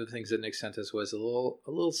week, one of the things that Nick sent us was a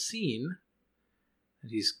little scene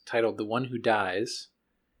that he's titled "The One Who Dies."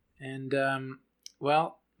 And,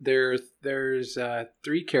 there's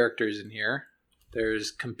 3 characters in here.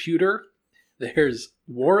 There's Computer, there's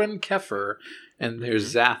Warren Keffer, and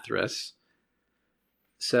there's Zathras.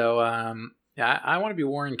 So, I want to be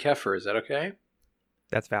Warren Keffer. Is that okay?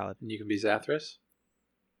 That's valid. And you can be Zathras?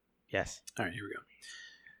 Yes. All right, here we go.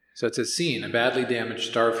 So it's a scene. A badly damaged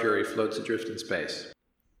Star Fury floats adrift in space.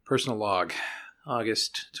 Personal log,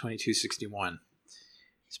 August 2261.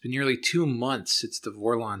 It's been nearly 2 months since the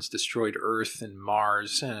Vorlons destroyed Earth and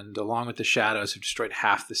Mars, and along with the Shadows, have destroyed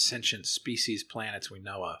half the sentient species planets we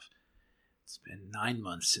know of. It's been 9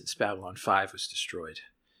 months since Babylon 5 was destroyed.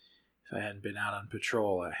 If I hadn't been out on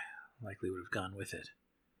patrol, I likely would have gone with it.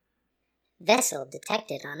 Vessel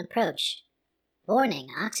detected on approach. Warning,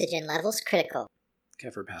 oxygen levels critical.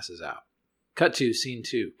 Keffer passes out. Cut to scene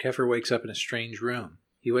 2. Keffer wakes up in a strange room.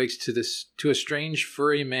 He wakes to a strange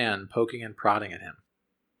furry man poking and prodding at him.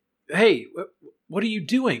 Hey, what are you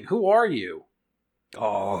doing? Who are you?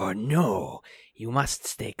 Oh, no. You must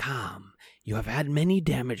stay calm. You have had many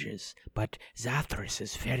damages, but Zathras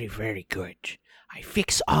is very, very good. I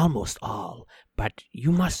fix almost all, but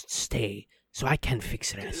you must stay so I can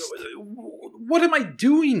fix rest. What am I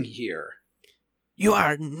doing here? You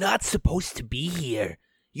are not supposed to be here.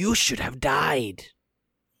 You should have died.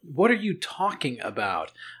 What are you talking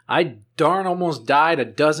about? I darn almost died a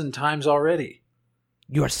dozen times already.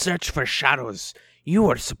 Your search for shadows. You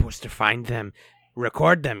are supposed to find them.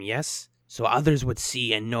 Record them, yes? So others would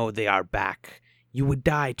see and know they are back. You would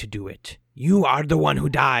die to do it. You are the one who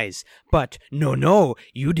dies. But no,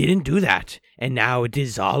 you didn't do that. And now it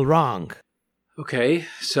is all wrong. Okay,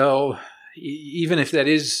 so even if that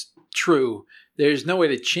is true, there's no way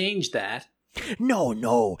to change that.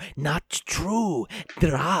 No, not true.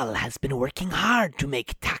 Dral has been working hard to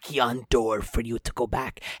make Tachyon door for you to go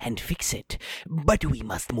back and fix it. But we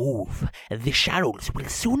must move. The shadows will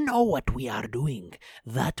soon know what we are doing,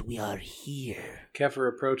 that we are here. Keffer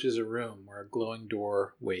approaches a room where a glowing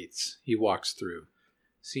door waits. He walks through.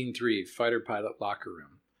 Scene 3, fighter pilot locker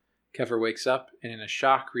room. Keffer wakes up and in a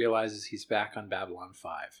shock realizes he's back on Babylon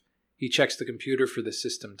 5. He checks the computer for the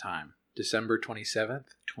system time. December 27th,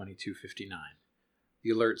 2259. The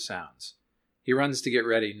alert sounds. He runs to get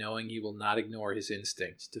ready, knowing he will not ignore his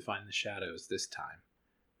instincts to find the shadows this time.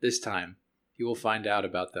 This time, he will find out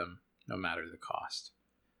about them, no matter the cost.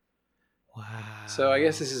 Wow. So I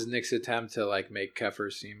guess this is Nick's attempt to make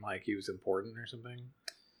Keffer seem like he was important or something.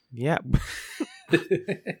 Yeah.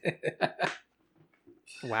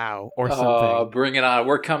 Wow. Or something. Oh, bring it on.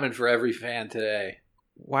 We're coming for every fan today.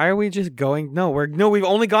 Why are we just going? We've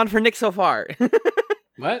only gone for Nick so far.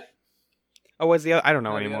 What? Oh, what's the other? I don't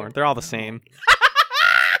know anymore. They're all the same.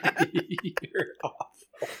 You're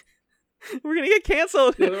awful. We're gonna get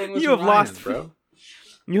canceled. You have lost, bro.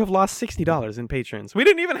 You have lost $60 in patrons. We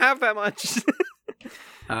didn't even have that much.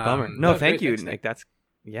 Bummer. No, thank you, Nick.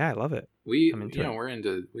 I love it. We like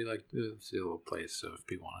to see a little place. So if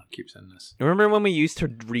people want to keep sending us, remember when we used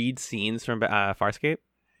to read scenes from Farscape?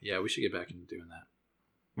 Yeah, we should get back into doing that.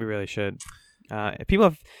 We really should. If people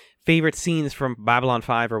have favorite scenes from Babylon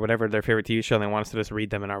 5 or whatever their favorite TV show and they want us to just read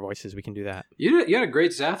them in our voices, we can do that. You had a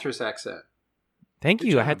great Zathras accent. Thank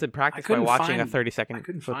you. I had to practice by watching a 30-second I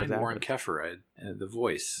couldn't clip find of Warren Keffer, the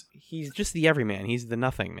voice. He's just the everyman. He's the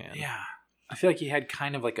nothing man. Yeah. I feel like he had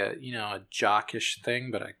kind of like a jockish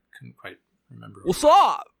thing, but I couldn't quite remember. What's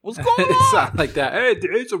up? What's going on? It sounded like that. Hey,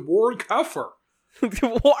 it's a Warren Keffer.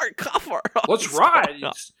 Warren Keffer. Let's ride,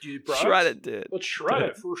 you bro. Shred it, dude. Let's shred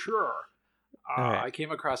it for sure. Right. I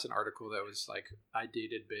came across an article that was like, I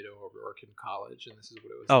dated Beto O'Rourke in college, and this is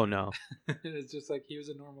what it was. Oh, like. no. It's just like he was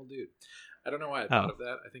a normal dude. I don't know why I thought of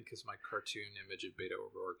that. I think because my cartoon image of Beto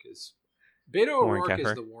O'Rourke is... Beto O'Rourke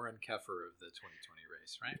is the Warren Keffer of the 2020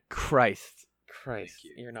 race, right? Christ.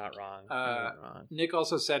 You're not wrong. Nick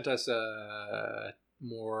also sent us a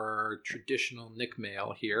more traditional Nick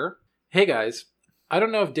mail here. Hey, guys. I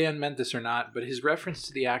don't know if Dan meant this or not, but his reference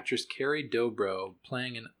to the actress Carrie Dobro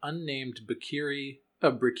playing an unnamed Brakiri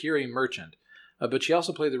merchant, but she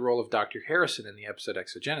also played the role of Dr. Harrison in the episode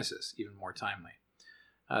Exogenesis, even more timely.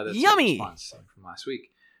 That's Yummy! A response from last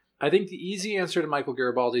week. I think the easy answer to Michael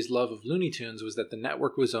Garibaldi's love of Looney Tunes was that the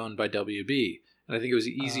network was owned by WB, and I think it was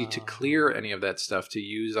easy to clear any of that stuff to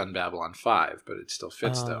use on Babylon 5, but it still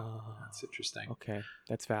fits, though. That's interesting. Okay,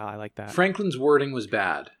 that's Val. I like that. Franklin's wording was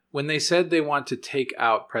bad. when they said they want to take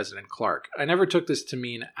out President Clark, I never took this to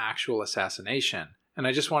mean actual assassination. And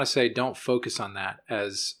I just want to say, don't focus on that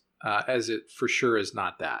as it for sure is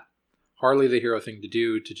not that. Hardly the hero thing to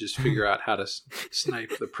do to just figure out how to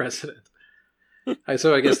snipe the president.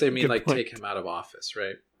 So I guess they mean like take him out of office,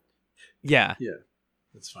 right? Yeah. Yeah,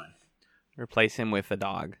 that's fine. Replace him with a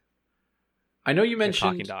dog. I know you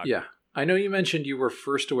mentioned, talking dog. Yeah, I know you mentioned you were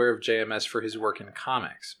first aware of JMS for his work in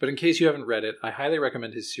comics, but in case you haven't read it, I highly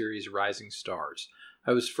recommend his series Rising Stars.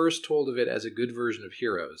 I was first told of it as a good version of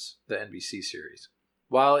Heroes, the NBC series.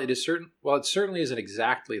 While it certainly isn't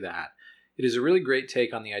exactly that, it is a really great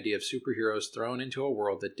take on the idea of superheroes thrown into a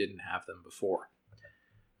world that didn't have them before.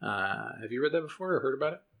 Have you read that before or heard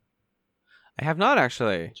about it? I have not,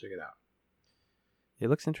 actually. Check it out. It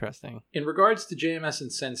looks interesting. In regards to JMS and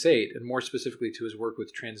Sense8, and more specifically to his work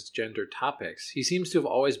with transgender topics, he seems to have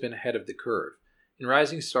always been ahead of the curve. In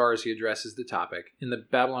Rising Stars, he addresses the topic. In the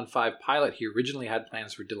Babylon 5 pilot, he originally had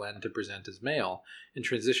plans for Delenn to present as male and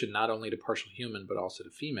transition not only to partial human but also to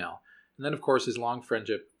female. And then, of course, his long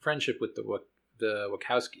friendship with the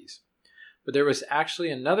Wachowskis. But there was actually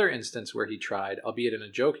another instance where he tried, albeit in a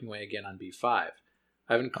joking way again on B5.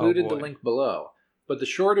 I've included the link below. But the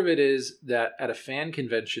short of it is that at a fan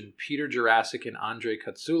convention, Peter Jurasik and Andrei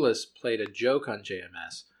Katsoulis played a joke on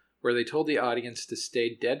JMS, where they told the audience to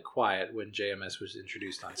stay dead quiet when JMS was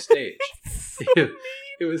introduced on stage.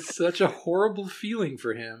 It was such a horrible feeling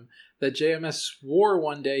for him that JMS swore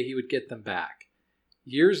one day he would get them back.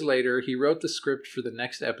 Years later, he wrote the script for the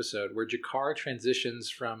next episode where G'Kar transitions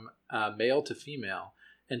from male to female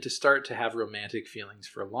and to start to have romantic feelings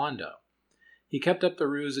for Londo. He kept up the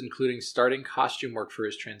ruse, including starting costume work for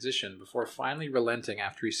his transition, before finally relenting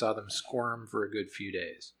after he saw them squirm for a good few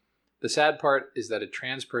days. The sad part is that a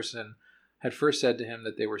trans person had first said to him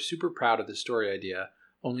that they were super proud of the story idea,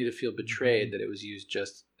 only to feel betrayed that it was used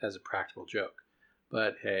just as a practical joke.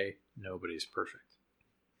 But hey, nobody's perfect.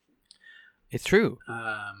 It's true.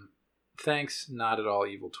 Thanks, not at all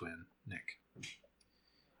evil twin, Nick.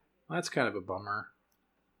 Well, that's kind of a bummer.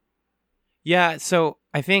 Yeah, so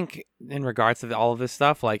I think in regards to all of this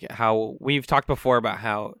stuff, like how we've talked before about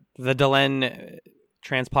how the Delenn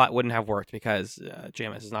transplant wouldn't have worked because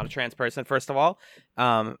JMS is not a trans person, first of all.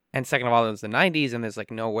 And second of all, it was the 90s, and there's like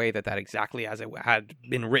no way that exactly as it had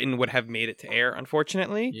been written would have made it to air,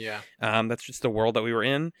 unfortunately. Yeah. That's just the world that we were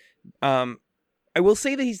in. I will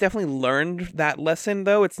say that he's definitely learned that lesson,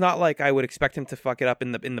 though. It's not like I would expect him to fuck it up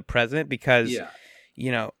in the present because,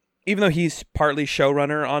 you know, even though he's partly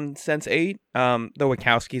showrunner on Sense8, the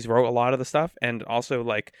Wachowskis wrote a lot of the stuff and also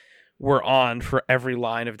like were on for every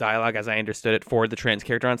line of dialogue, as I understood it, for the trans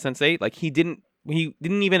character on Sense8. Like he didn't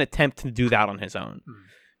even attempt to do that on his own.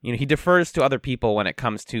 You know, he defers to other people when it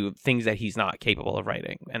comes to things that he's not capable of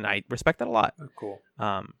writing, and I respect that a lot. Oh, cool.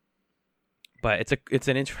 But it's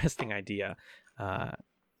an interesting idea,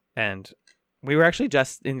 and we were actually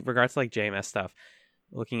just in regards to like JMS stuff,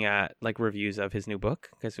 looking at like reviews of his new book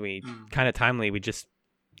because we kind of timely.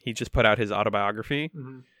 He just put out his autobiography,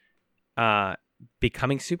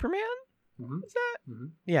 Becoming Superman. Is that?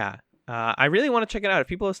 Yeah. I really want to check it out. If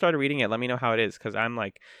people have started reading it, let me know how it is because I'm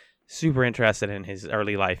like super interested in his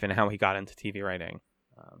early life and how he got into TV writing.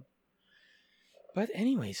 But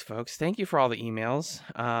anyways, folks, thank you for all the emails.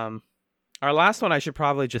 Our last one I should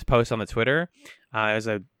probably just post on the Twitter. It was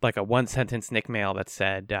a one sentence Nick mail that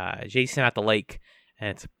said Jason at the lake. And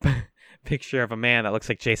it's a picture of a man that looks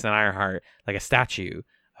like Jason Ironheart, like a statue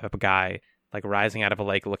of a guy like rising out of a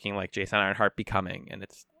lake looking like Jason Ironheart becoming. And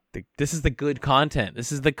this is the good content.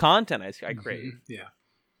 This is the content I crave. Yeah.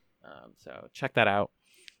 So check that out.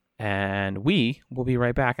 And we will be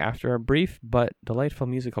right back after a brief but delightful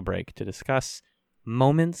musical break to discuss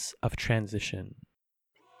moments of transition.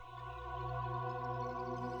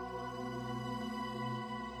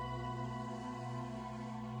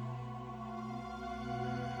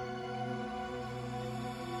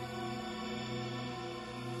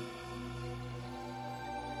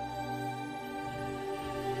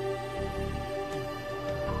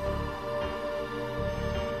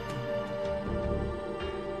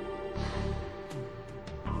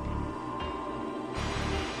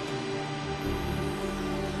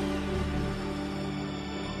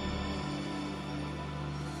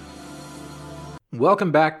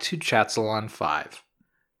 Welcome back to Chatsalon 5.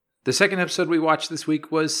 The second episode we watched this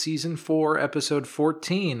week was Season 4, Episode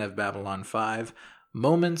 14 of Babylon 5,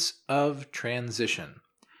 Moments of Transition.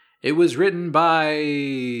 It was written by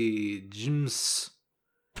Jims.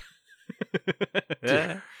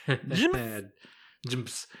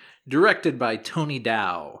 Directed by Tony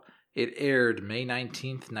Dow, It aired May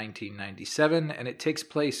 19th, 1997, and it takes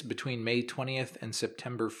place between May 20th and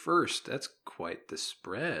September 1st. That's quite the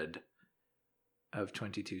spread of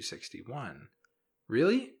 2261.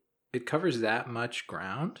 Really? It covers that much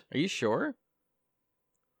ground? Are you sure?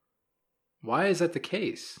 Why is that the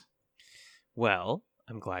case? Well,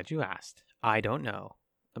 I'm glad you asked. I don't know.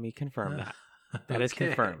 Let me confirm that. That is Okay.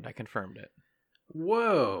 confirmed. I confirmed it.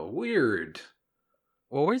 Whoa, weird.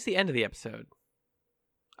 Well, where's the end of the episode?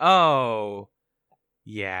 Oh,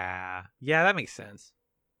 yeah. Yeah, that makes sense.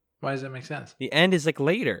 Why does that make sense? The end is like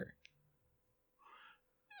later.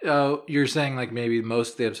 Oh, you're saying like maybe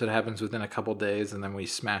most of the episode happens within a couple days and then we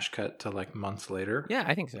smash cut to like months later? Yeah,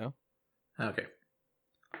 I think so. Okay.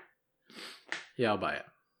 Yeah, I'll buy it.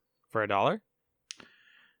 For $1?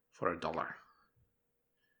 For $1.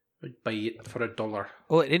 I'd buy it for $1.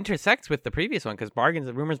 Well, it intersects with the previous one because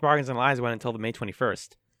Rumors, Bargains, and Lies went until the May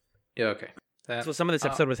 21st. Yeah, okay. So some of this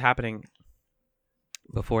episode was happening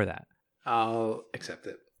before that. I'll accept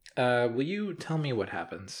it. Will you tell me what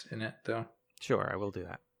happens in it, though? Sure, I will do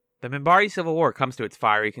that. The Minbari Civil War comes to its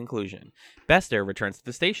fiery conclusion. Bester returns to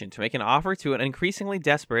the station to make an offer to an increasingly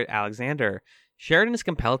desperate Alexander. Sheridan is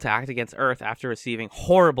compelled to act against Earth after receiving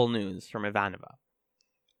horrible news from Ivanova.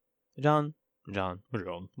 John,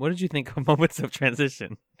 what did you think of Moments of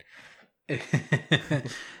Transition?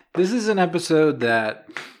 This is an episode that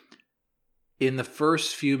in the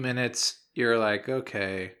first few minutes, you're like,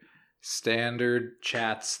 okay, standard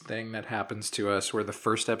chats thing that happens to us where the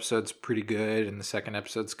first episode's pretty good and the second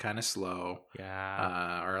episode's kind of slow.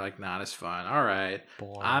 Yeah. Or like not as fun. All right.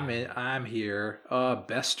 Boy. I'm here.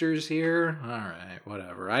 Bester's here. All right,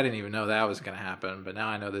 whatever. I didn't even know that was going to happen, but now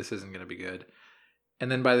I know this isn't going to be good.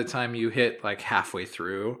 And then by the time you hit like halfway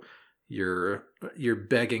through, you're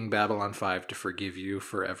begging Babylon 5 to forgive you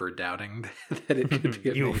for ever doubting that it could be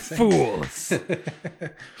amazing. You fools.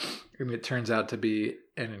 And it turns out to be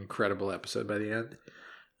an incredible episode by the end.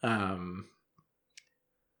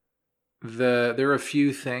 There are a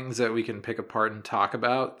few things that we can pick apart and talk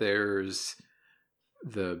about. There's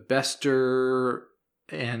the Bester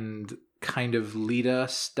and kind of Lita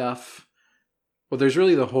stuff. Well, there's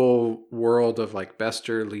really the whole world of like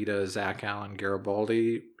Bester, Lita, Zach Allen,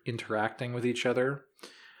 Garibaldi interacting with each other.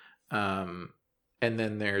 And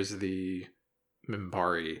then there's the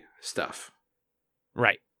Minbari stuff.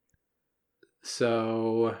 Right.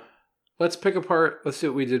 So let's pick apart. Let's do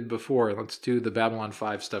what we did before. Let's do the Babylon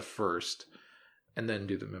 5 stuff first, and then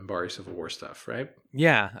do the Minbari Civil War stuff, right?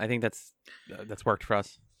 Yeah, I think that's worked for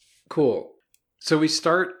us. Cool. So we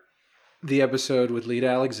start the episode with Lita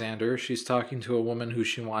Alexander. She's talking to a woman who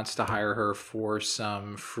she wants to hire her for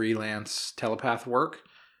some freelance telepath work.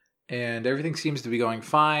 And everything seems to be going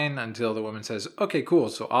fine until the woman says, okay, cool.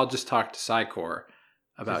 So I'll just talk to Psycor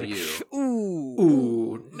about you.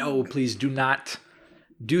 Ooh, no, please do not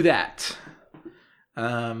do that.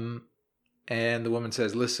 And the woman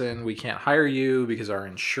says, listen, we can't hire you because our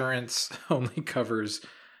insurance only covers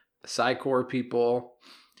Psycor people.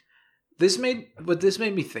 What this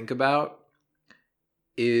made me think about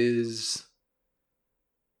is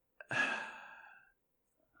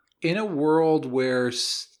in a world where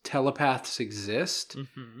telepaths exist,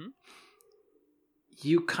 Mm-hmm.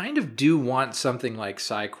 you kind of do want something like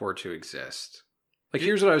Psycor to exist. Like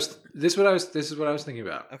this is what I was thinking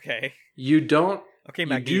about. Okay. You don't. Okay, you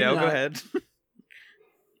Magneto, go ahead.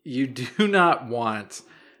 You do not want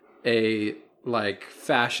a like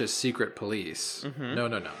fascist secret police.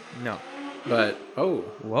 Mm-hmm. No. But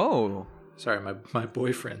Whoa. sorry, my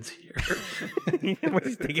boyfriend's here.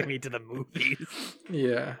 He's taking me to the movies.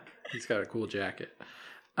 Yeah, he's got a cool jacket.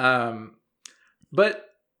 But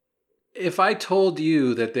if I told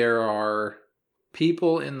you that there are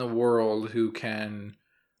people in the world who can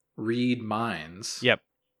read minds, Yep.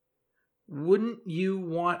 wouldn't you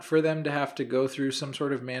want for them to have to go through some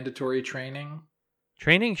sort of mandatory training?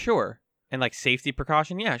 Training, sure. And like safety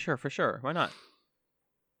precaution, yeah, sure, for sure. Why not?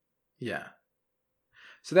 Yeah.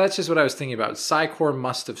 So that's just what I was thinking about. Psycor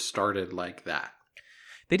must have started like that.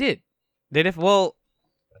 They did. Well,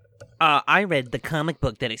 I read the comic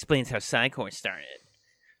book that explains how Psycor started.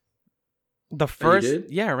 The first, you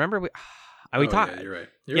did? Yeah, remember we talked. Yeah, you're right.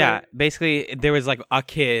 Yeah, basically there was like a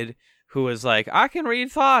kid who was like, I can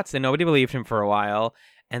read thoughts, and nobody believed him for a while.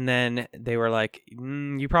 And then they were like,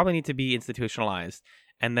 you probably need to be institutionalized.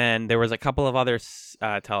 And then there was a couple of other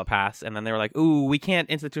telepaths, and then they were like, ooh, we can't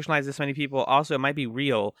institutionalize this many people. Also, it might be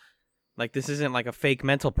real. Like, this isn't like a fake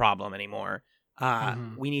mental problem anymore.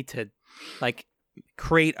 We need to like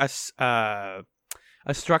create a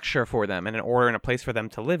structure for them and an order and a place for them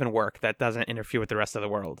to live and work that doesn't interfere with the rest of the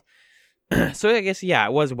world. So I guess, yeah,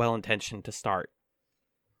 it was well-intentioned to start.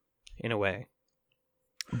 in a way.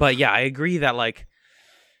 But yeah, I agree that like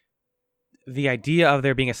the idea of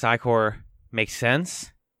there being a Psi Corps makes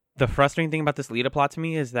sense. The frustrating thing about this Lita plot to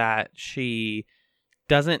me is that she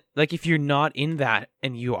doesn't, like, if you're not in that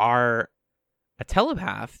and you are a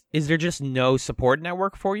telepath, is there just no support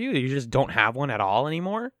network for you? You just don't have one at all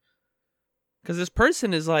anymore? Because this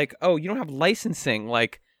person is like, oh, you don't have licensing,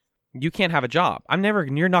 like, you can't have a job.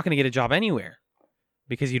 You're not going to get a job anywhere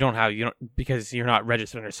because because you're not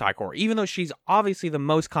registered under Psi Corps, even though she's obviously the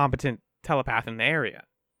most competent telepath in the area.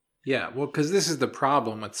 Yeah, well, because this is the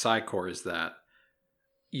problem with Psi Corps, is that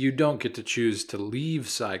you don't get to choose to leave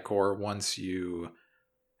Psi Corps once you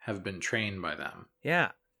have been trained by them.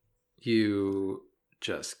 Yeah. You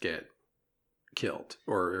just get killed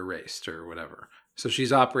or erased or whatever. So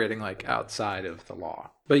she's operating like outside of the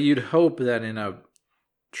law. But you'd hope that in a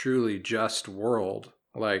truly just world,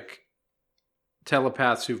 like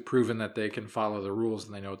telepaths who've proven that they can follow the rules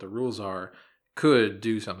and they know what the rules are could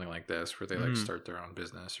do something like this where they like start their own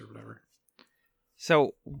business or whatever.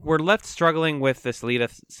 So we're left struggling with this Lita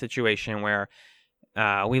situation where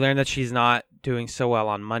we learn that she's not doing so well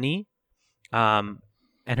on money. And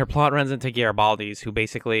her plot runs into Garibaldi's, who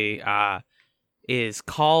basically is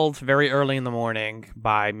called very early in the morning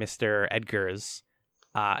by Mr. Edgars.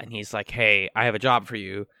 And he's like, hey, I have a job for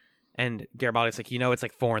you. And Garibaldi's like, it's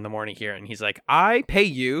like 4 a.m. here. And he's like, I pay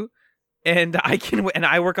you. And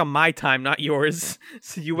I work on my time, not yours.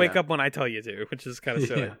 So you wake up when I tell you to, which is kind of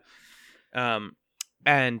silly. Yeah.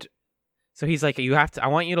 And so he's like, I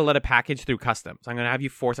want you to let a package through customs. I'm going to have you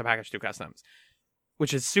force a package through customs,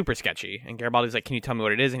 which is super sketchy. And Garibaldi's like, can you tell me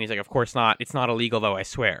what it is? And he's like, of course not. It's not illegal though, I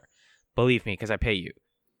swear. Believe me, because I pay you.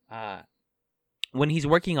 When he's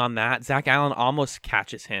working on that, Zach Allen almost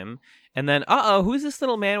catches him. And then, who's this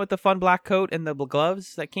little man with the fun black coat and the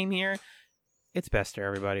gloves that came here? It's Bester,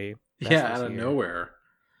 everybody. Bester's out of nowhere.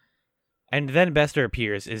 And then Bester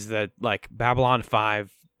appears is the like Babylon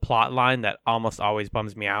 5 plot line that almost always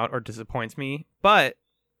bums me out or disappoints me. But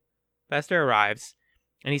Bester arrives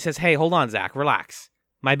and he says, hey, hold on, Zach, relax.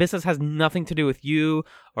 My business has nothing to do with you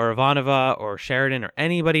or Ivanova or Sheridan or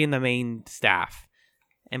anybody in the main staff.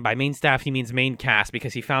 And by main staff, he means main cast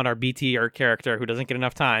because he found our BT character who doesn't get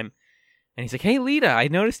enough time. And he's like, hey, Lita, I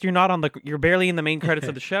noticed you're barely in the main credits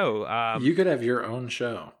of the show. You could have your own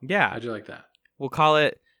show. Yeah. How'd you like that? We'll call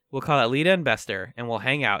it Lita and Bester, and we'll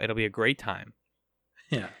hang out. It'll be a great time.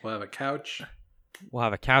 Yeah, we'll have a couch. We'll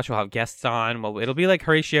have guests on. Well, it'll be like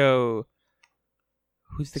Horatio.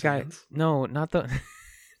 Who's the Sands? guy? No, not the.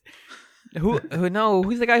 No,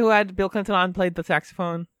 who's the guy who had Bill Clinton on, played the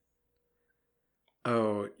saxophone?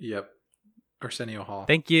 Oh, yep. Arsenio Hall.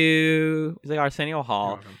 Thank you. It's like Arsenio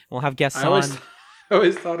Hall. We'll have guests on. I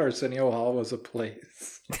always thought Arsenio Hall was a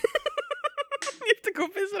place. You have to go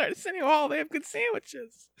visit Arsenio Hall. They have good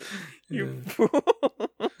sandwiches. You fool.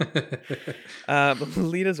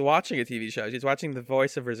 Lita's watching a TV show. She's watching The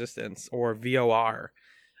Voice of Resistance, or VOR.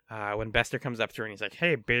 When Bester comes up to her and he's like,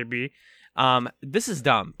 hey, baby. This is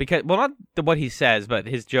dumb. Because, well, not what he says, but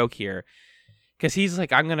his joke here. Because he's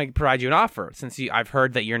like, I'm going to provide you an offer since I've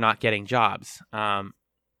heard that you're not getting jobs.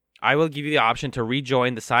 I will give you the option to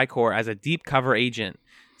rejoin the Psi Corps as a deep cover agent.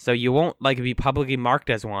 So you won't be publicly marked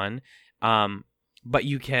as one, but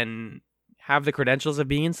you can have the credentials of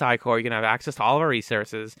being in Psi Corps. You can have access to all of our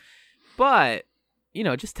resources. But,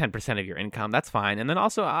 just 10% of your income. That's fine. And then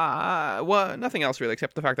also, nothing else really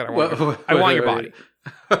except the fact that I want your body.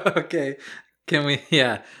 Okay. Can we,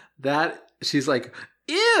 she's like,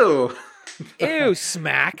 ew. Ew,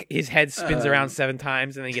 smack. His head spins around 7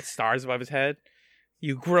 times and then he gets stars above his head.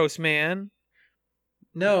 You gross man.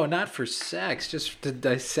 No, not for sex. Just to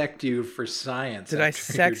dissect you for science. To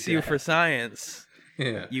dissect you for science.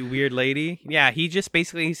 Yeah. You weird lady. Yeah, he just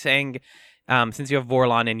basically saying, since you have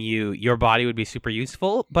Vorlon in you, your body would be super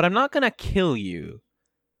useful, but I'm not going to kill you.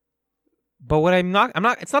 But what it's not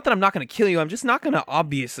that I'm not going to kill you. I'm just not going to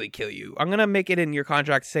obviously kill you. I'm going to make it in your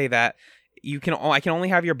contract say that I can only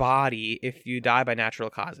have your body if you die by natural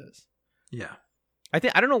causes. Yeah. I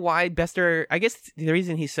don't know why Bester, I guess the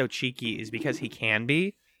reason he's so cheeky is because he can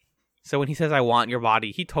be. So when he says, I want your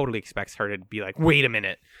body, he totally expects her to be like, wait a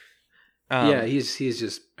minute. He's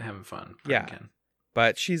just having fun. Yeah.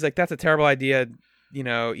 But she's like, that's a terrible idea.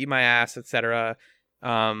 Eat my ass, etc.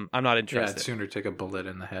 I'm not interested. Yeah, I'd sooner take a bullet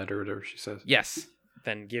in the head or whatever she says. Yes.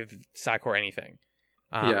 Than give Psi Corps anything.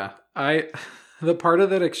 The part of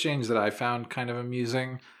that exchange that I found kind of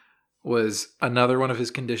amusing was another one of his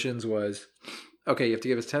conditions was, okay, you have to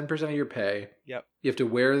give us 10% of your pay. Yep. You have to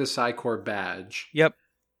wear the Psi Corps badge. Yep.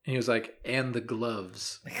 And he was like, and the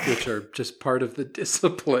gloves, which are just part of the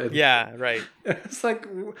discipline. Yeah, right. It's like,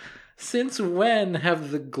 Since when have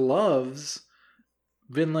the gloves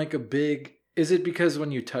been like a big... Is it because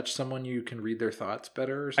when you touch someone, you can read their thoughts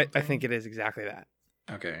better or something? I think it is exactly that.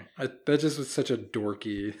 Okay. That just was such a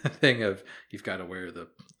dorky thing of, you've got to wear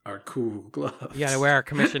our cool gloves. You gotta wear our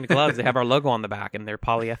commissioned gloves. They have our logo on the back, and they're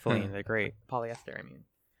polyethylene. They're great. Polyester, I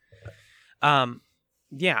mean.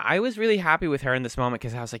 Yeah, I was really happy with her in this moment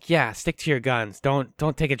because I was like, yeah, stick to your guns.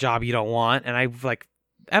 Don't take a job you don't want. And I like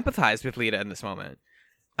empathized with Lita in this moment.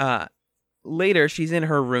 Later, she's in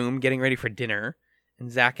her room getting ready for dinner,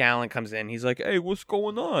 and Zach Allen comes in. He's like, hey, what's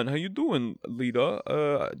going on? How you doing,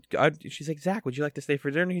 Lita? She's like, Zach, would you like to stay for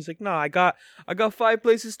dinner? He's like, no, I got 5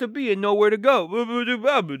 places to be and nowhere to go.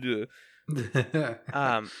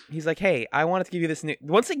 He's like, hey, I wanted to give you this news.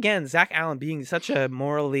 Once again, Zach Allen being such a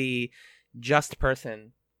morally just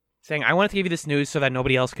person, saying, I wanted to give you this news so that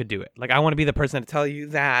nobody else could do it. Like, I want to be the person to tell you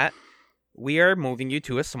that we are moving you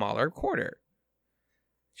to a smaller quarter.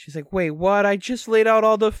 She's like, wait, what? I just laid out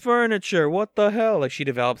all the furniture. What the hell? Like, she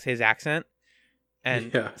develops his accent. And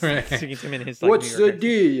speaking to him in his, like, what's the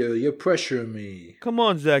deal? You pressure me. Come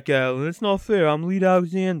on, Zach Allen. It's not fair. I'm Lita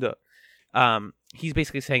Alexander. He's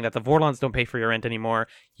basically saying that the Vorlons don't pay for your rent anymore.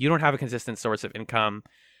 You don't have a consistent source of income.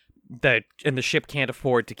 And the ship can't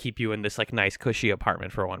afford to keep you in this, like, nice, cushy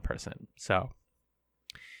apartment for one person. So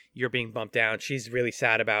you're being bumped down. She's really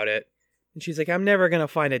sad about it. And she's like, I'm never going to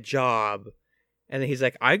find a job. And then he's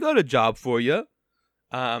like, I got a job for you.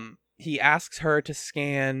 He asks her to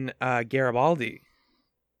scan Garibaldi.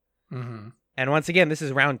 Mm-hmm. And once again, this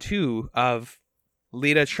is round 2 of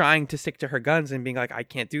Lita trying to stick to her guns and being like, I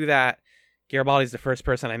can't do that. Garibaldi's the first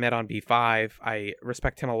person I met on B5. I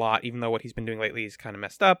respect him a lot, even though what he's been doing lately is kind of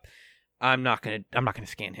messed up. I'm not gonna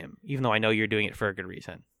scan him, even though I know you're doing it for a good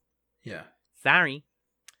reason. Yeah. Sorry.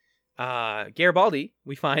 Garibaldi,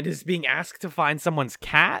 we find, is being asked to find someone's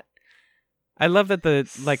cat. I love that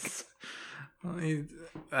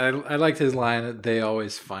I liked his line, they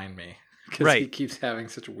always find me. Because he keeps having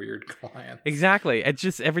such weird clients. Exactly. It's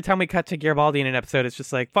just, every time we cut to Garibaldi in an episode, it's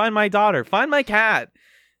just like, find my daughter, find my cat.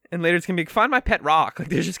 And later it's going to be, find my pet rock. Like,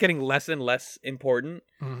 they're just getting less and less important.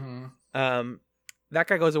 Mm-hmm. That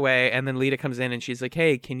guy goes away, and then Lita comes in, and she's like,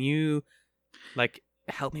 hey, can you, like,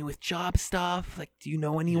 help me with job stuff? Like, do you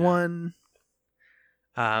know anyone?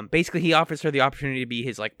 Yeah. Basically, he offers her the opportunity to be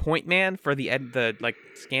his, like, point man for the like,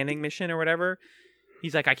 scanning mission or whatever.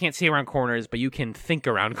 He's like, I can't see around corners, but you can think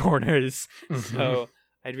around corners. Mm-hmm. So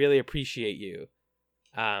I'd really appreciate you.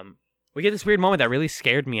 We get this weird moment that really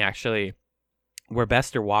scared me, actually, where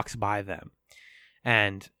Bester walks by them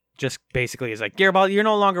and just basically is like, Garibaldi, you're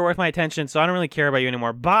no longer worth my attention, so I don't really care about you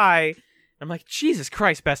anymore. Bye. I'm like, Jesus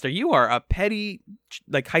Christ, Bester, you are a petty,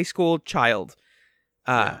 like, high school child.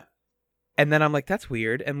 And then I'm like, that's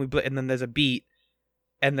weird. And then there's a beat.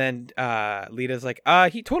 And then Lita's like,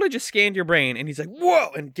 he totally just scanned your brain. And he's like, whoa!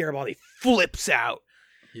 And Garibaldi flips out.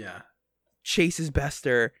 Yeah. Chases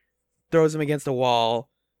Bester, throws him against a wall,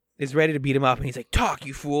 is ready to beat him up. And he's like, talk,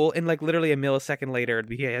 you fool. And like literally a millisecond later,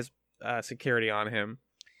 he has security on him.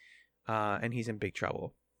 And he's in big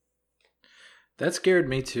trouble. That scared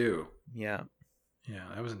me too. Yeah. Yeah,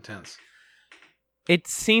 that was intense. It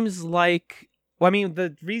seems like... Well, I mean,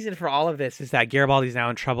 the reason for all of this is that Garibaldi's now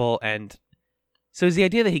in trouble, and so is the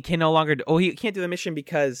idea that he can no longer... he can't do the mission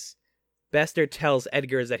because Bester tells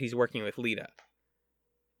Edgars that he's working with Lita.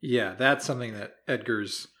 Yeah, that's something that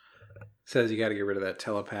Edgars says you got to get rid of that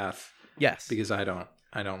telepath. Yes. Because I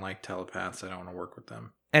don't like telepaths. I don't want to work with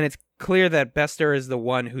them. And it's clear that Bester is the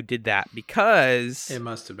one who did that because... It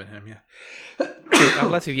must have been him, yeah. God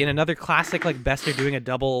bless you. In another classic, like, Bester doing a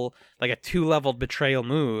double, like a 2-leveled betrayal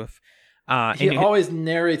move... he always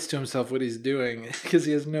narrates to himself what he's doing because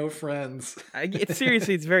he has no friends. It's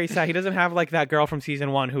seriously, it's very sad. He doesn't have like that girl from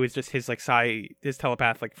season 1 who is just his like his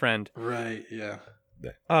telepathic friend. Right. Yeah.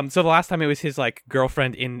 So the last time it was his like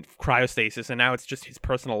girlfriend in cryostasis, and now it's just his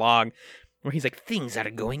personal log where he's like, things are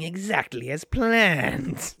going exactly as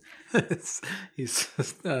planned. He's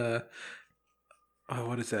just,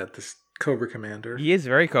 what is that? This Cobra Commander. He is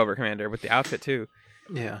very Cobra Commander with the outfit too.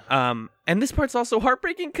 Yeah. And this part's also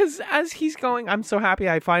heartbreaking because as he's going, I'm so happy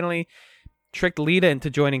I finally tricked Lita into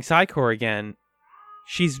joining Psi Corps again.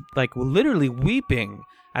 She's like literally weeping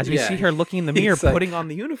as we see her looking in the mirror, putting on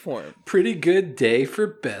the uniform. Pretty good day for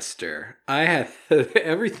Bester.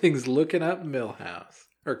 Everything's looking up Milhouse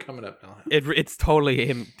or coming up Milhouse. It's totally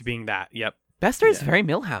him being that. Yep. Bester is very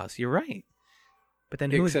Milhouse. You're right. But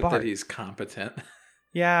then who is Bart? Except that he's competent.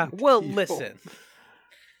 Yeah. Well, listen.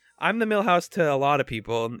 I'm the Milhouse to a lot of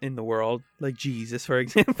people in the world, like Jesus, for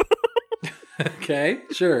example. Okay,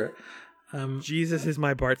 sure. Jesus is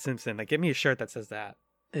my Bart Simpson. Like, get me a shirt that says that.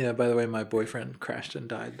 Yeah, by the way, my boyfriend crashed and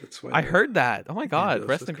died. That's why I heard that. Oh my God, ambulance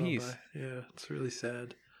rest was in called peace. by. Yeah, it's really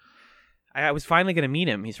sad. I was finally going to meet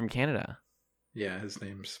him. He's from Canada. Yeah, his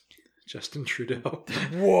name's Justin Trudeau.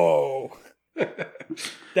 Whoa.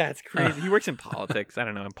 That's crazy. He works in politics. I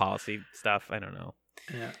don't know, in policy stuff. I don't know.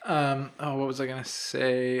 Yeah. What was I gonna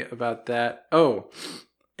say about that? Oh,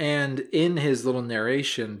 and in his little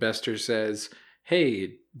narration, Bester says,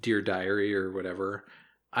 "Hey, dear diary or whatever,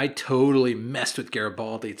 I totally messed with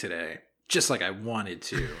Garibaldi today, just like I wanted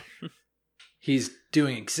to. He's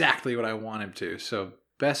doing exactly what I want him to." So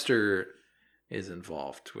Bester is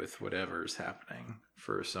involved with whatever's happening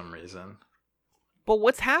for some reason. But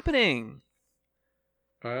what's happening?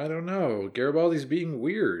 I don't know. Garibaldi's being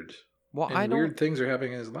weird. Well, and weird things are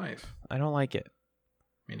happening in his life. I don't like it.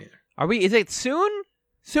 Me neither. Are we? Is it soon?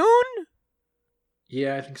 Soon?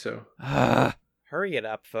 Yeah, I think so. Hurry it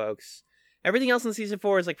up, folks. Everything else in season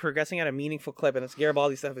 4 is like progressing at a meaningful clip, and this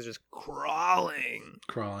Garibaldi stuff is just crawling.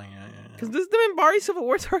 Yeah. Because the Minbari Civil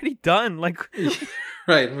War's already done. Like,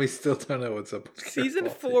 right, and we still don't know what's up with season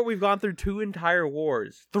Garibaldi. 4, we've gone through 2 entire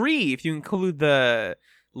wars. 3, if you include the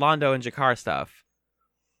Londo and Jakar stuff.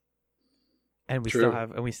 And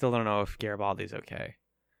we still don't know if Garibaldi's okay.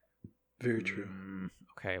 Very true.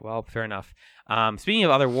 Okay, well, fair enough. Speaking of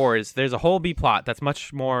other wars, there's a whole B plot that's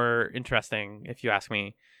much more interesting, if you ask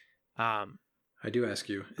me. I do ask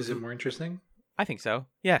you, is it more interesting? I think so.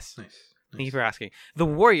 Yes. Nice. Thank you for asking. The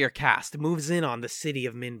warrior caste moves in on the city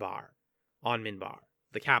of Minbar,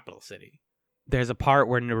 the capital city. There's a part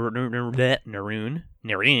where Nareen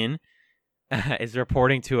is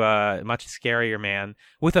reporting to a much scarier man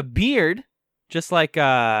with a beard, just like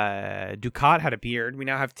Dukat had a beard. We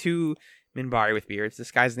now have 2 Minbari with beards. This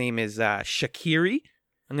guy's name is Shakiri.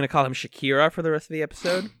 I'm going to call him Shakira for the rest of the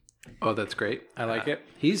episode. Oh, that's great. I like it.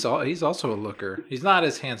 He's also a looker. He's not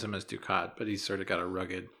as handsome as Dukat, but he's sort of got a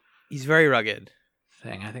rugged... He's very rugged.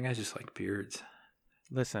 thing. I think I just like beards.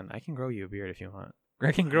 Listen, I can grow you a beard if you want.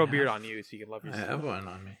 I can grow a beard on you so you can love yourself. I have one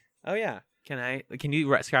on me. Oh, yeah. Can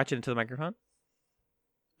you scratch it into the microphone?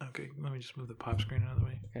 Okay, let me just move the pop screen out of the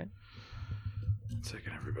way. Okay. 1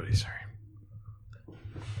 second, everybody. Sorry.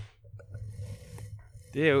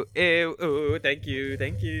 Ew, thank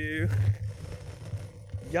you.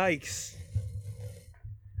 Yikes.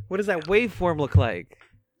 What does that waveform look like?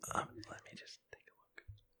 Let me just take a look.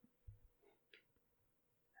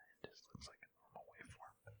 It just looks like a normal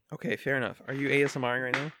waveform. Okay, fair enough. Are you ASMRing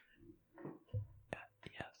right now?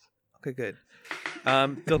 Yes. Okay, good.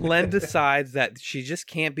 Delenn decides that she just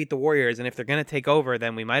can't beat the Warriors, and if they're going to take over,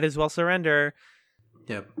 then we might as well surrender.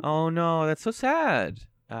 Yep. Oh, no, that's so sad.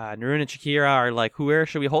 Narun and Shakira are like, where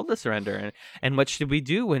should we hold the surrender? And what should we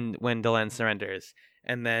do when Delenn surrenders?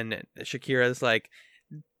 And then Shakira's like,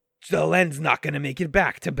 Delenn's not going to make it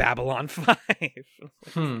back to Babylon 5.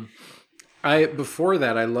 Before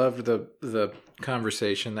that, I loved the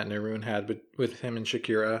conversation that Narun had with him and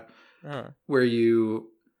Shakira, where you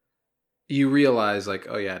realize, like,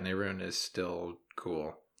 oh yeah, Narun is still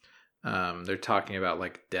cool. They're talking about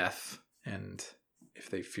like death, and if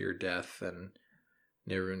they fear death, then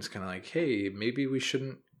Narun's kind of like, hey, maybe we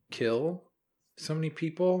shouldn't kill so many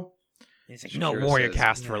people. He's like, no, warrior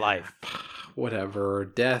cast for life. Whatever,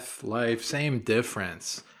 death, life, same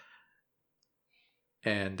difference.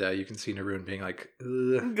 And you can see Narun being like,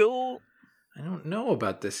 go. I don't know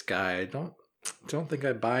about this guy. I don't think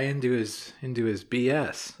I buy into his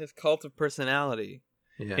BS. His cult of personality.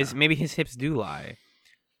 Yeah. Maybe his hips do lie.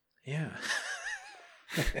 Yeah.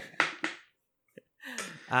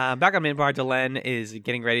 Back on Minbar, Delenn is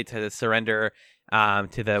getting ready to surrender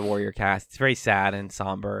to the warrior cast. It's very sad and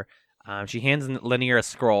somber. She hands Lanier a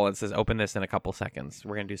scroll and says, open this in a couple seconds.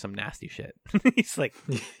 We're going to do some nasty shit. He's like,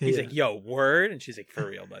 yo, word? And she's like, for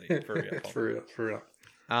real, buddy. For real. for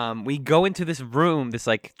real. We go into this room, this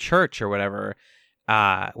like church or whatever,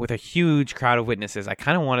 with a huge crowd of witnesses. I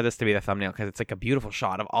kind of wanted this to be the thumbnail because it's like a beautiful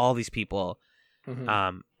shot of all these people.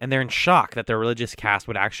 Mm-hmm. And they're in shock that their religious caste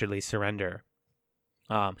would actually surrender.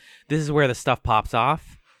 This is where the stuff pops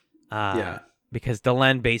off. Because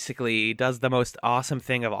Delenn basically does the most awesome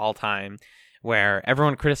thing of all time, where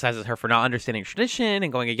everyone criticizes her for not understanding tradition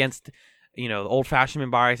and going against, the old-fashioned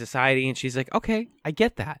Minbari society, and she's like, "Okay, I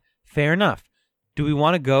get that. Fair enough. Do you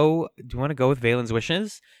want to go with Valen's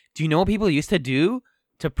wishes? Do you know what people used to do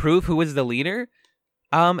to prove who was the leader?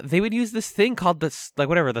 They would use this thing called it's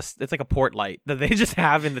like a port light that they just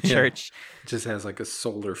have in the church. It just has like a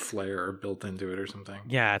solar flare built into it or something.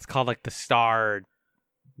 Yeah, it's called like the Star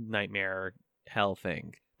Nightmare Hell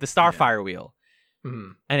thing, the Starfire wheel.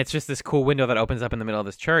 Mm-hmm. And it's just this cool window that opens up in the middle of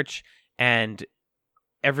this church, and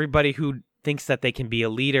everybody who thinks that they can be a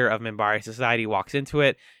leader of Minbari society, walks into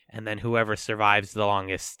it, and then whoever survives the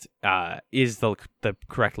longest is the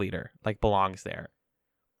correct leader, like belongs there.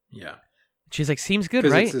 Yeah. She's like, seems good,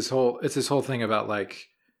 'Cause right? It's this whole thing about like,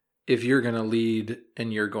 if you're going to lead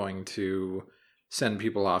and you're going to send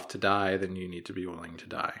people off to die, then you need to be willing to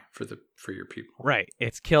die for your people. Right.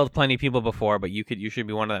 It's killed plenty of people before, but you should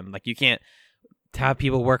be one of them. Like, you can't have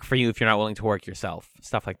people work for you if you're not willing to work yourself.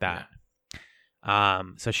 Stuff like that.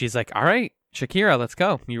 So she's like, all right, Shakira, let's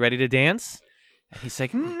go. You ready to dance? And he's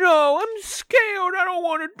like, no, I'm scared. I don't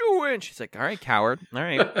want to do it. And she's like, all right, coward. All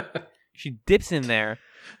right. She dips in there.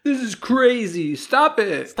 This is crazy. Stop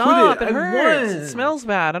it. Stop. Quit It hurts. won. It smells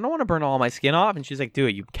bad. I don't want to burn all my skin off. And she's like, do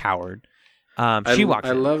it, you coward. She walks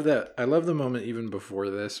in. I love that. I love the moment even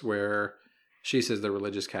before this where she says the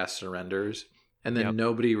religious caste surrenders, and then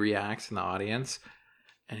nobody reacts in the audience.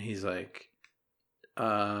 And he's like,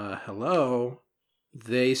 hello,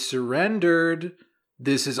 they surrendered.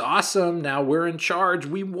 This is awesome. Now we're in charge.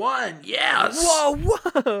 We won. Yes.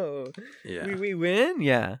 Whoa. Yeah. We win.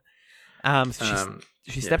 Yeah. So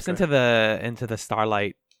she steps into the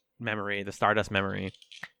starlight memory, the Stardust memory.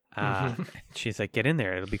 She's like, get in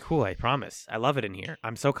there. It'll be cool. I promise. I love it in here.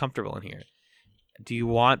 I'm so comfortable in here. Do you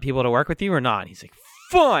want people to work with you or not? And he's like,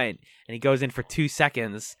 fine. And he goes in for 2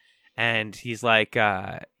 seconds. And he's like,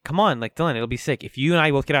 come on, like, Dylan, it'll be sick. If you and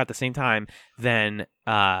I both get out at the same time, then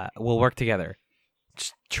we'll work together.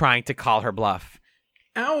 Just trying to call her bluff.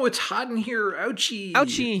 Ow, it's hot in here. Ouchie.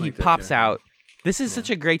 Ouchie. Like he that pops guy. out. This is such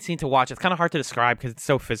a great scene to watch. It's kind of hard to describe because it's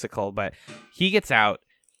so physical, but he gets out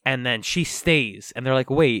and then she stays. And they're like,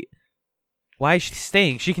 wait, why is she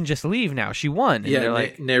staying? She can just leave now. She won. And Yeah, they're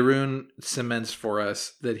like, Neroon cements for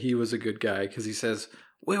us that he was a good guy because he says,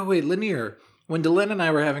 wait, Linear, when Delenn and I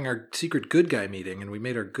were having our secret good guy meeting and we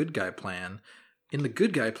made our good guy plan, in the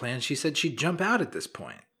good guy plan, she said she'd jump out at this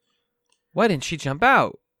point. why didn't she jump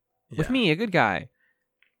out? With Yeah. me, a good guy.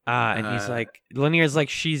 And he's like, Linear's like,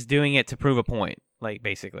 she's doing it to prove a point, like,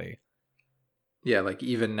 basically. Yeah, like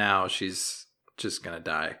even now she's just gonna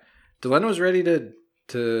die. Delenn was ready for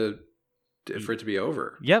it to be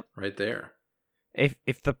over. Yep. Right there.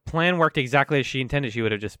 If the plan worked exactly as she intended, she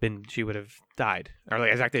would have died. Or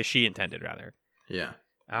like exactly as she intended, rather. Yeah.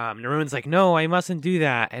 Neroon's like, no, I mustn't do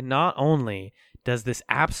that. And not only does this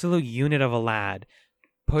absolute unit of a lad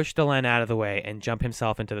push Delenn out of the way and jump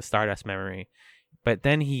himself into the Stardust memory, but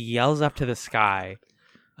then he yells up to the sky,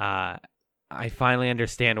 I finally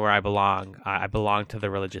understand where I belong. I belong to the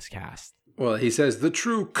religious caste. Well, he says, the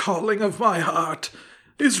true calling of my heart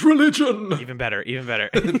is religion. Even better.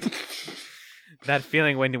 That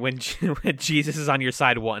feeling when Jesus is on your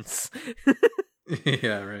side once.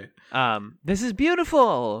 Yeah, right. This is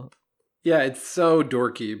beautiful. Yeah, it's so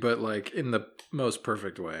dorky, but like in the most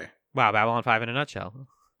perfect way. Wow, Babylon 5 in a nutshell.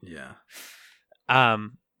 Yeah.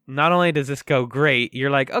 Not only does this go great, you're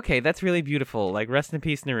like, okay, that's really beautiful. Like, rest in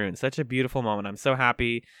peace, Neroon. Such a beautiful moment. I'm so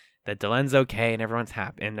happy that Delenn's okay and everyone's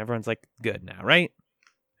happy and everyone's like good now, right?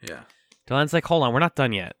 Yeah. Delenn's like, hold on, we're not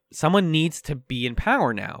done yet. Someone needs to be in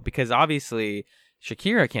power now because obviously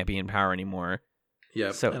Shakira can't be in power anymore.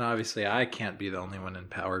 Yep. So, and obviously I can't be the only one in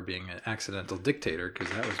power being an accidental dictator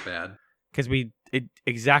because that was bad. Because we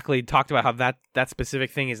exactly talked about how that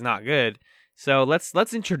specific thing is not good. So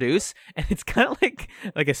let's introduce, and it's kind of like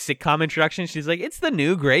a sitcom introduction. She's like, it's the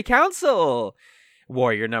new Grey Council.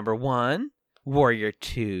 Warrior number 1, Warrior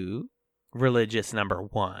 2, Religious number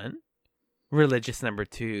 1, Religious number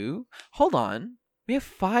 2. Hold on, we have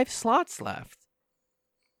 5 slots left.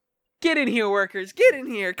 Get in here, workers, get in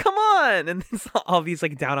here, come on. And there's all these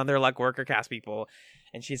like down on their luck worker caste people.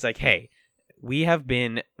 And she's like, hey, we have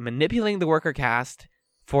been manipulating the worker caste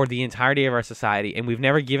for the entirety of our society, and we've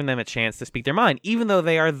never given them a chance to speak their mind, even though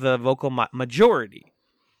they are the vocal majority.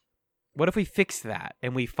 What if we fixed that,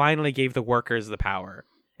 and we finally gave the workers the power,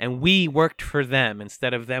 and we worked for them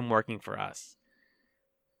instead of them working for us?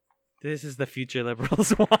 This is the future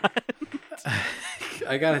liberals want.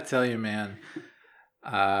 I gotta tell you, man,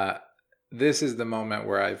 this is the moment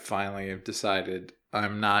where I finally have decided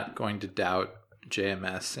I'm not going to doubt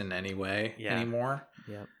JMS in any way anymore.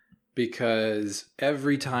 Yep. Because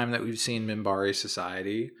every time that we've seen Minbari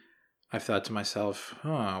society, I've thought to myself,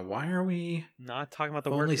 why are we not talking about the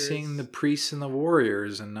only workers? seeing the priests and the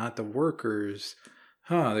warriors and not the workers?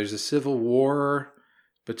 There's a civil war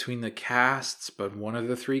between the castes, but one of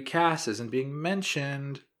the 3 castes isn't being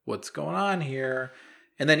mentioned. What's going on here?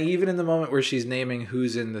 And then even in the moment where she's naming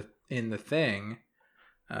who's in the thing,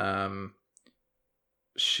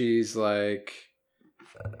 she's like,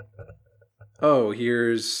 oh,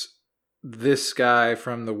 here's this guy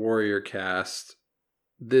from the warrior caste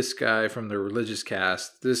this guy from the religious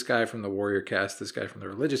cast, this guy from the warrior cast, this guy from the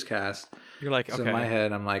religious cast. You're like, So okay. in my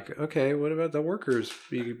head, I'm like, okay, what about the workers?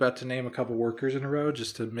 Are you about to name a couple workers in a row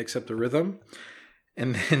just to mix up the rhythm?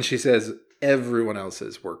 And then she says, everyone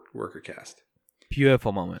else's worker cast.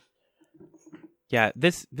 Beautiful moment. Yeah,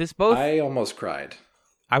 this both. I almost cried.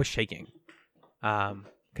 I was shaking,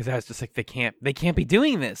 because I was just like, they can't be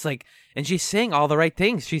doing this. Like, and she's saying all the right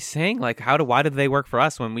things. She's saying like, why do they work for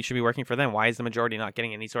us when we should be working for them? Why is the majority not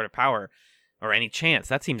getting any sort of power or any chance?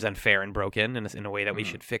 That seems unfair and broken in a way that we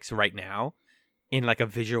should fix right now, in like a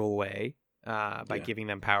visual way, by giving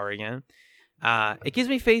them power again. It gives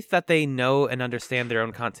me faith that they know and understand their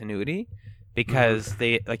own continuity. Because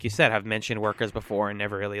they, like you said, have mentioned workers before and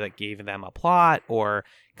never really like gave them a plot or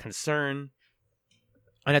concern.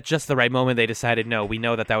 And at just the right moment, they decided, no, we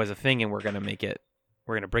know that was a thing and we're going to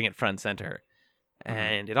bring it front and center.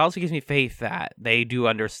 And it also gives me faith that they do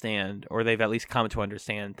understand, or they've at least come to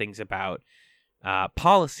understand things about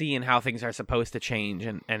policy and how things are supposed to change,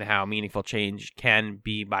 and how meaningful change can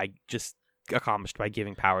be accomplished by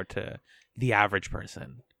giving power to the average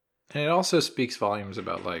person. And it also speaks volumes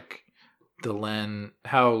about like Delenn,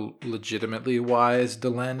 how legitimately wise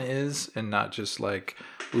Delenn is, and not just like,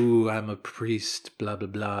 ooh, I'm a priest, blah, blah,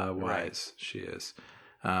 blah, wise she is.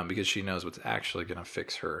 Because she knows what's actually going to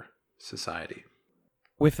fix her society.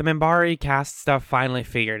 With the Minbari cast stuff finally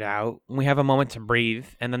figured out, we have a moment to breathe,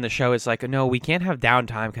 and then the show is like, no, we can't have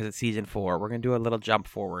downtime because it's season 4. We're going to do a little jump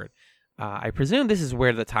forward. I presume this is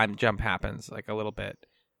where the time jump happens, like a little bit,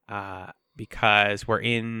 because we're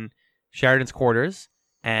in Sheridan's quarters,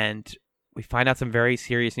 and we find out some very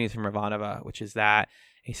serious news from Ivanova, which is that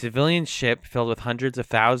a civilian ship filled with hundreds of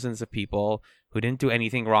thousands of people who didn't do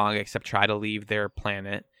anything wrong except try to leave their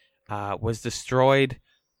planet was destroyed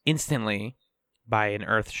instantly by an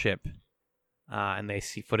Earth ship, and they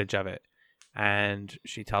see footage of it. And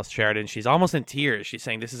she tells Sheridan, she's almost in tears. She's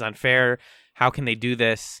saying, this is unfair. How can they do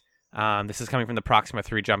this? This is coming from the Proxima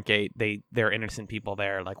 3 jump gate. They're innocent people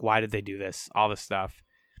there. Like, why did they do this? All this stuff.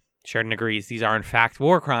 Sheridan agrees. These are, in fact,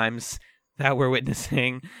 war crimes that we're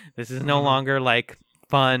witnessing. This is no longer like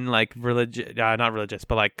fun, like not religious,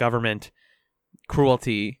 but like government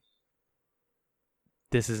cruelty.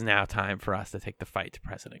 This is now time for us to take the fight to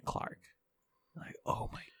President Clark. Like, oh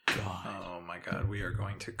my god. Oh my god, we are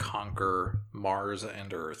going to conquer Mars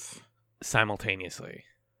and Earth simultaneously.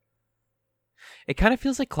 It kind of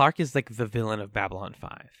feels like Clark is like the villain of Babylon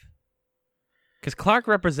 5. Because Clark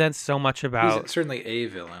represents so much about... He's certainly a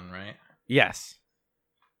villain, right? Yes.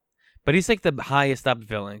 But he's like the highest up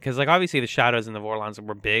villain. Because like obviously the Shadows and the Vorlons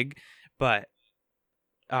were big, but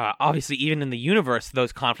obviously even in the universe,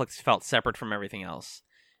 those conflicts felt separate from everything else.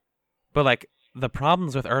 But like the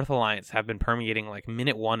problems with Earth Alliance have been permeating like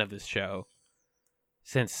minute 1 of this show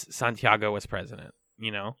since Santiago was president, you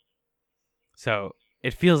know? So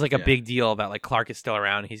it feels like a big deal that like Clark is still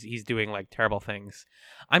around. He's doing like terrible things.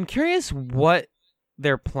 I'm curious what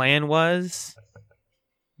their plan was.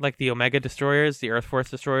 Like the Omega destroyers, the Earth Force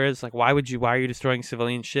destroyers. Like why are you destroying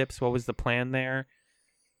civilian ships? What was the plan there?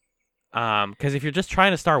 Because if you're just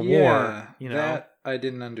trying to start war, you know, that I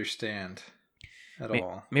didn't understand at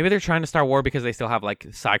all. Maybe they're trying to start war because they still have like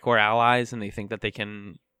Psychor allies and they think that they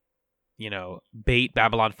can, you know, bait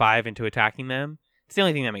Babylon 5 into attacking them. It's the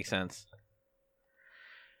only thing that makes sense.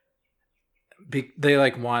 They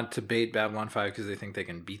like want to bait Babylon 5 because they think they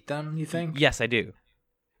can beat them, you think? Yes, I do.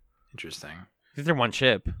 Interesting. Because they're one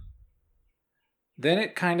ship. Then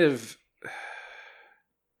it kind of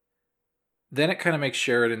makes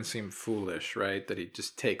Sheridan seem foolish, right? That he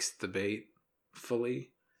just takes the bait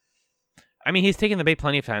fully. I mean, he's taken the bait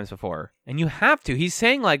plenty of times before. And you have to. He's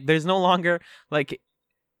saying, like, there's no longer, like,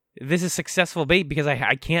 this is successful bait because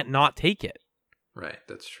I can't not take it. Right,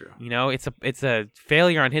 that's true. You know, it's a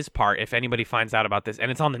failure on his part if anybody finds out about this.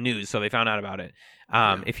 And it's on the news, so they found out about it.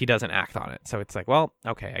 If he doesn't act on it. So it's like, well,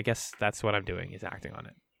 okay, I guess that's what I'm doing is acting on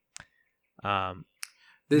it.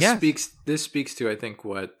 This speaks to, I think,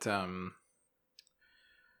 what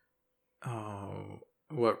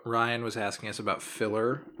Ryan was asking us about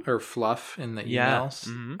filler or fluff in the emails.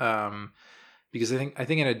 Mm-hmm. Because I think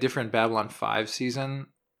in a different Babylon 5 season,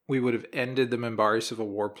 we would have ended the Minbari Civil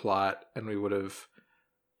War plot and we would have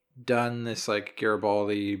done this like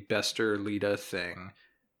Garibaldi, Bester, Lita thing.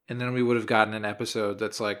 And then we would have gotten an episode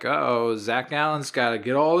that's like, oh, Zach Allen's got to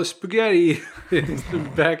get all the spaghetti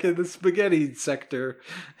back in the spaghetti sector.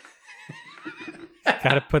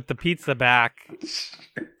 Got to put the pizza back.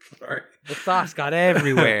 Sorry. The sauce got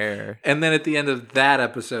everywhere. And then at the end of that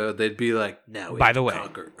episode, they'd be like, now we By have the to way.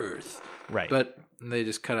 conquer Earth. Right. But they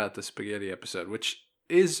just cut out the spaghetti episode, which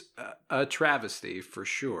is a travesty for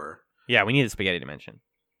sure. Yeah, we need a spaghetti dimension.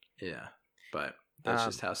 Yeah, but that's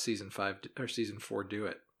just how season 4 do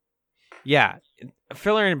it. Yeah,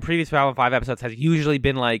 filler in previous Babylon 5 episodes has usually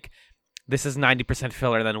been like, this is 90%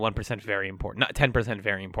 filler, then 1% very important, not 10%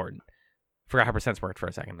 very important. Forgot how percents worked for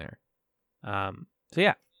a second there. So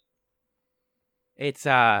yeah, it's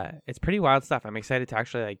pretty wild stuff. I'm excited to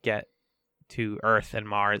actually like get to Earth and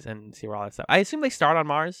Mars and see where all that stuff. I assume they start on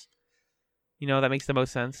Mars. You know, that makes the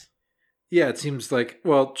most sense. Yeah, it seems like,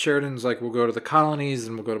 well, Sheridan's like, we'll go to the colonies,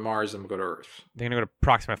 and we'll go to Mars, and we'll go to Earth. They're going to go to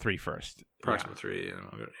Proxima 3 first. Proxima 3, and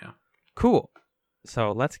we'll go, yeah. Cool.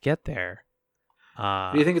 So let's get there.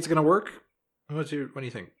 Do you think it's going to work? What do you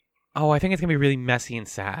think? Oh, I think it's going to be really messy and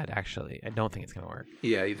sad, actually. I don't think it's going to work.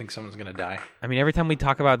 Yeah, you think someone's going to die? I mean, every time we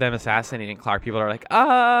talk about them assassinating Clark, people are like,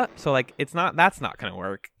 So, like, that's not going to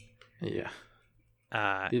work. Yeah.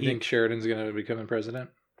 Do you think Sheridan's going to become the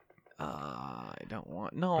president? I don't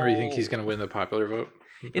want... No. Or do you think he's going to win the popular vote?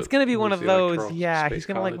 It's going to be one of those... Electoral Yeah, Space he's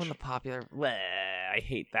going to, like, College? win the popular... Bleh, I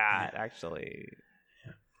hate that, actually.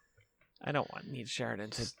 Yeah. I don't need Sheridan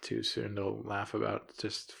to... It's too soon to laugh about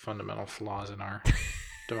just fundamental flaws in our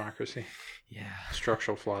democracy. Yeah.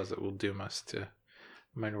 Structural flaws that will doom us to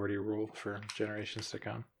minority rule for generations to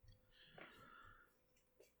come.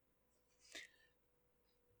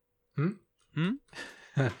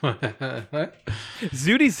 What?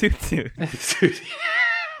 Zooty Zoot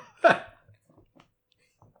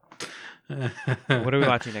What are we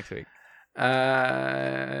watching next week?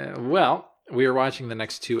 Well, we are watching the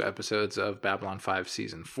next 2 episodes of Babylon 5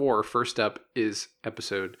 Season 4. First up is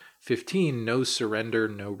episode 15, No Surrender,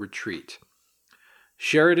 No Retreat.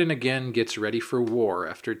 Sheridan again gets ready for war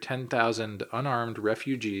after 10,000 unarmed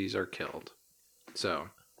refugees are killed. So,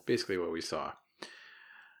 basically what we saw.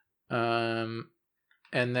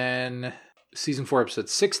 And then Season 4, Episode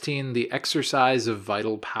 16, The Exercise of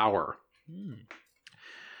Vital Power.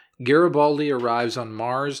 Garibaldi arrives on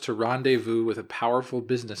Mars to rendezvous with a powerful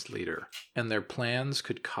business leader, and their plans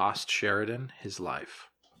could cost Sheridan his life.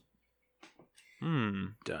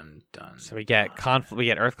 Dun, dun. So we get we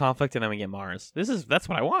get Earth conflict, and then we get Mars. That's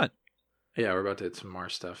what I want. Yeah, we're about to hit some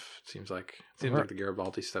Mars stuff. Seems like the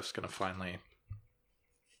Garibaldi stuff's going to finally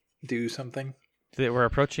do something. We're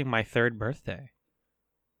approaching my 3rd birthday.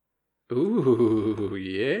 Ooh,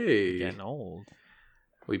 yay. Getting old.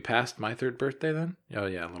 We passed my 3rd birthday then? Oh,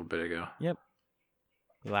 yeah, a little bit ago. Yep.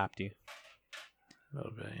 We lapped you. A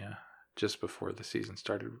little bit, yeah. Just before the season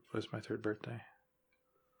started was my 3rd birthday.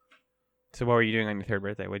 So what were you doing on your 3rd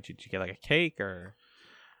birthday? Did you get like a cake or?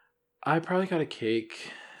 I probably got a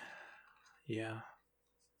cake. Yeah.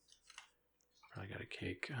 Probably got a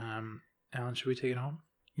cake. Alan, should we take it home?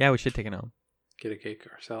 Yeah, we should take it home. Get a cake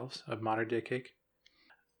ourselves, a modern day cake.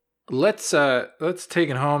 Let's take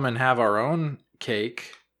it home and have our own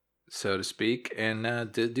cake, so to speak,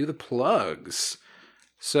 and do the plugs.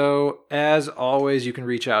 So, as always, you can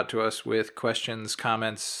reach out to us with questions,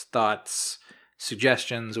 comments, thoughts,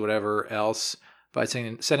 suggestions, whatever else, by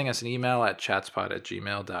sending us an email at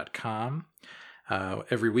chatspod@gmail.com.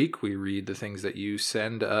 Every week, we read the things that you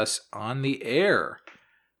send us on the air.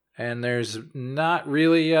 And there's not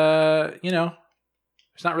really, there's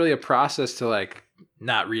not really a process to like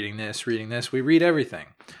not reading this. We read everything.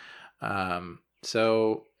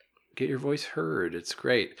 So get your voice heard. It's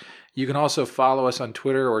great. You can also follow us on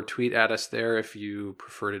Twitter or tweet at us there if you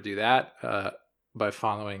prefer to do that by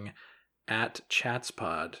following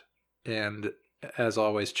 @ChatsPod. And as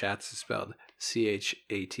always, Chats is spelled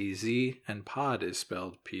CHATZ and pod is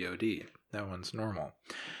spelled POD. That one's normal.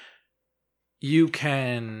 You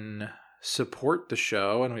can support the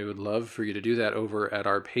show, and we would love for you to do that over at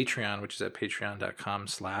our Patreon, which is at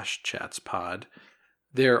patreon.com/chatspod.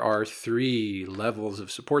 There are 3 levels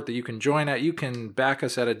of support that you can join at. You can back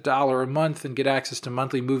us at $1 a month and get access to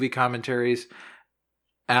monthly movie commentaries.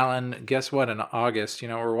 Alan, guess what? In August, you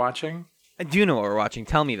know what we're watching? I do know what we're watching.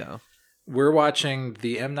 Tell me, though. We're watching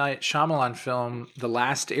the M. Night Shyamalan film, The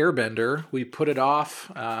Last Airbender. We put it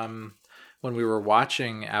off when we were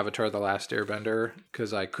watching Avatar: The Last Airbender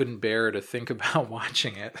because I couldn't bear to think about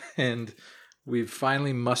watching it. And we've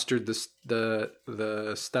finally mustered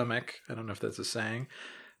the stomach. I don't know if that's a saying.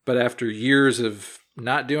 But after years of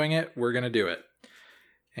not doing it, we're going to do it.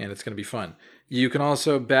 And it's going to be fun. You can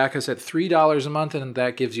also back us at $3 a month, and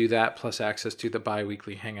that gives you that plus access to the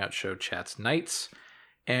bi-weekly Hangout Show Chats Nights.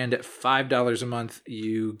 And at $5 a month,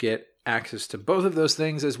 you get access to both of those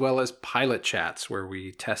things, as well as pilot chats, where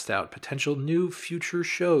we test out potential new future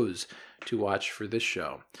shows to watch for this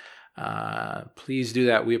show. Please do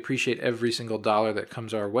that. We appreciate every single dollar that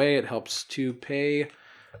comes our way. It helps to pay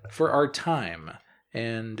for our time.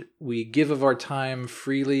 And we give of our time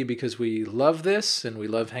freely because we love this and we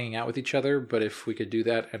love hanging out with each other. But if we could do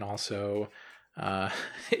that and also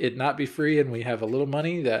it not be free and we have a little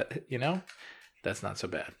money, that, that's not so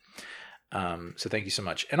bad. So thank you so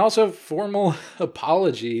much. And also formal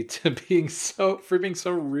apology to being so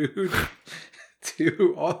rude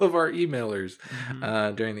to all of our emailers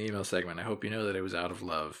during the email segment. I hope you know that it was out of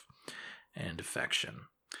love and affection.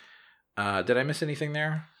 Did I miss anything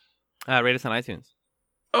there? Rate us on iTunes.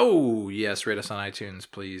 Oh, yes. Rate us on iTunes,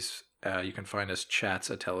 please. You can find us Chats,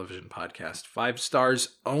 a television podcast. 5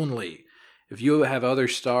 stars only. If you have other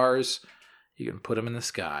stars, you can put them in the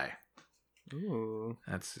sky. Ooh.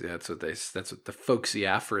 That's what the folksy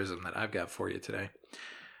aphorism that I've got for you today.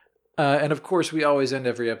 And of course, we always end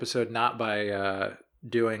every episode not by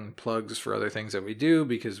doing plugs for other things that we do,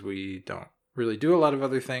 because we don't really do a lot of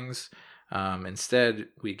other things. Instead,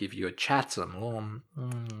 we give you a chatsome,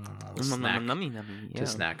 snack to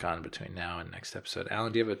snack on between now and next episode.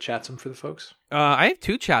 Alan, do you have a chatsome for the folks? I have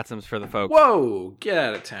 2 chatsomes for the folks. Whoa, get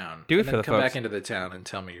out of town. Do it for the come folks. back into the town and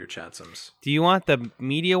tell me your chatsomes. Do you want the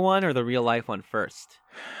media one or the real life one first?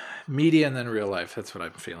 Media and then real life. That's what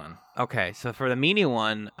I'm feeling. Okay, so for the media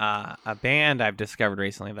one, a band I've discovered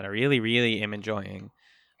recently that I really, really am enjoying.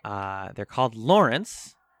 They're called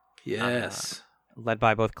Lawrence. Yes. Led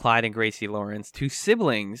by both Clyde and Gracie Lawrence, 2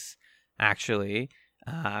 siblings, actually,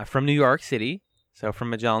 from New York City, so from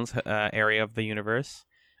Magellan's area of the universe.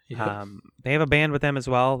 Yep. They have a band with them as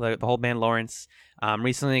well, the whole band Lawrence.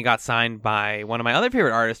 Recently got signed by one of my other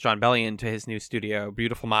favorite artists, John Bellion, to his new studio,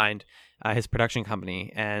 Beautiful Mind, his production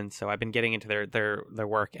company. And so I've been getting into their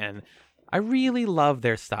work, and I really love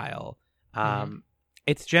their style.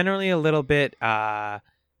 It's generally a little bit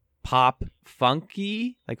pop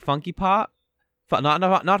funky, like funky pop. Not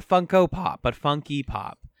Funko Pop, but funky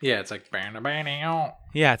pop. Yeah, it's like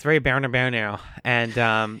yeah, it's very now.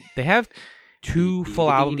 And they have 2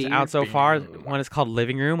 full albums out so far. One is called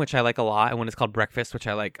Living Room, which I like a lot, and one is called Breakfast, which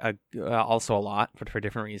I like also a lot, but for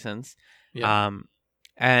different reasons. Yeah.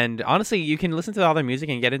 And honestly, you can listen to all their music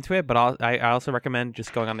and get into it, but I also recommend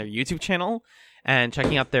just going on their YouTube channel and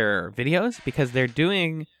checking out their videos, because they're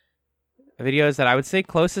doing videos that I would say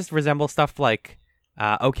closest resemble stuff like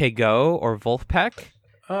OK Go or Wolfpack.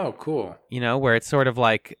 Oh, cool. Where it's sort of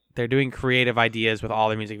like they're doing creative ideas with all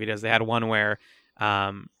their music videos. They had one where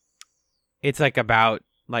it's like about,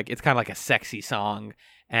 like, it's kind of like a sexy song,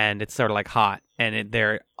 and it's sort of like hot, and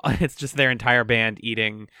it's just their entire band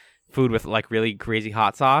eating food with like really crazy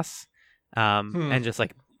hot sauce, and just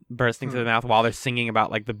like bursting to the mouth while they're singing about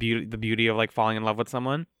like the beauty of like falling in love with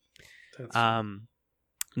someone.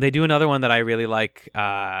 They do another one that I really like,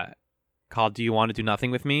 called Do You Want to Do Nothing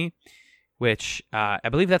With Me, which I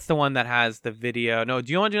believe that's the one that has the video. No,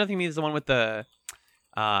 Do You Want to Do Nothing With Me is the one with the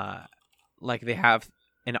like they have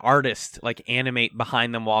an artist like animate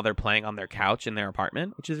behind them while they're playing on their couch in their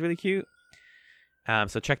apartment, which is really cute.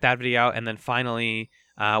 So check that video out. And then finally,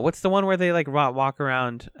 what's the one where they like walk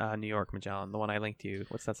around New York, Magellan? The one I linked to you.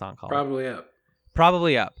 What's that song called?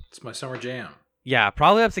 Probably Up. It's my summer jam. Yeah,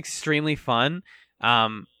 Probably Up's extremely fun.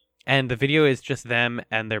 And the video is just them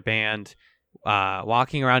and their band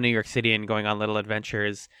walking around New York City and going on little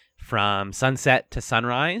adventures from sunset to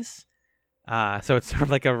sunrise. So it's sort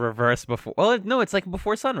of like a reverse before. Well, no, it's like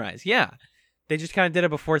before sunrise. Yeah, they just kind of did it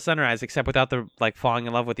before sunrise, except without the like falling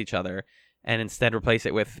in love with each other, and instead replace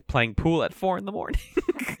it with playing pool at 4 a.m.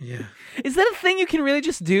 Yeah, is that a thing you can really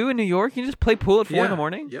just do in New York? You can just play pool at 4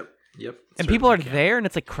 a.m. Yep. And people are there, and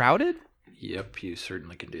it's like crowded. Yep, you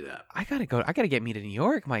certainly can do that. I gotta get me to New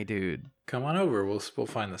York, my dude. Come on over. We'll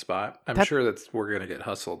find the spot. I'm sure we're gonna get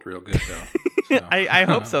hustled real good though. So. I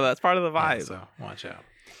hope so. That's part of the vibe. Yeah, so watch out.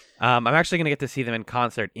 I'm actually gonna get to see them in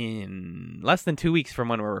concert in less than 2 weeks from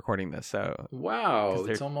when we're recording this. So wow,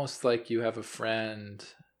 it's almost like you have a friend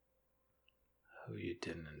who you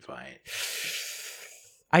didn't invite.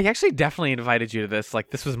 I actually definitely invited you to this. Like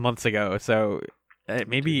this was months ago. So.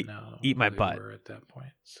 Maybe eat my butt. We were at that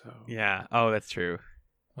point, so yeah. Oh, that's true.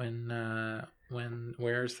 Where's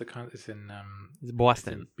the con? It's in it's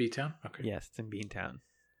Boston, B-Town. Okay. Yes, it's in Beantown.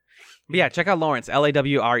 But yeah, check out Lawrence,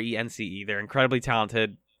 Lawrence. They're incredibly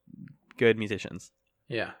talented, good musicians.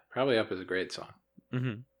 Yeah, Probably Up is a great song.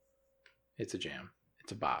 Mm-hmm. It's a jam.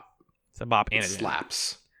 It's a bop. It's a bop and it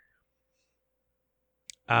slaps.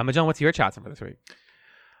 Magellan, what's your chatsum for this week?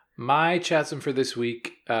 My chatsum for this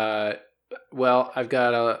week. Well, I've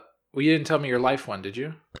got a. Well, you didn't tell me your life one, did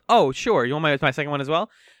you? Oh, sure. You want my second one as well?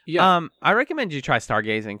 Yeah. I recommend you try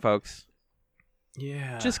stargazing, folks.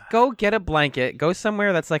 Yeah. Just go get a blanket. Go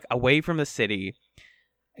somewhere that's like away from the city.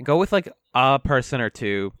 Go with like a person or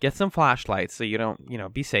two. Get some flashlights so you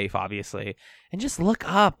don't, be safe, obviously, and just look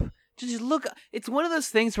up. Just look. It's one of those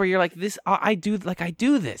things where you're like, this. I do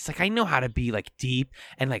this. Like I know how to be like deep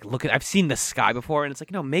and like look at. I've seen the sky before, and it's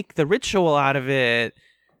like, no, make the ritual out of it.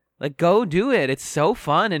 Like go do it. It's so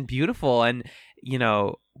fun and beautiful, and we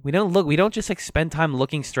don't just like spend time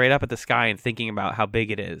looking straight up at the sky and thinking about how big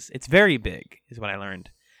it is. It's very big, is what I learned.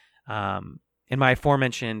 In my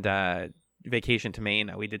aforementioned vacation to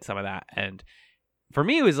Maine, we did some of that, and for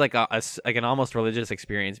me, it was like an almost religious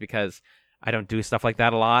experience because I don't do stuff like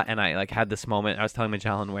that a lot, and I like had this moment. I was telling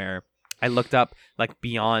Magellan where I looked up like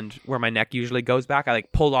beyond where my neck usually goes back. I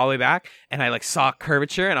like pulled all the way back, and I like saw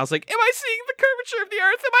curvature, and I was like, "Am I seeing the curvature of the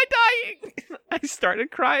Earth? Am I dying?" I started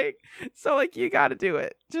crying. So like, you got to do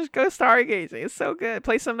it. Just go stargazing. It's so good.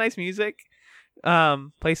 Play some nice music.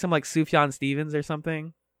 Play some like Sufjan Stevens or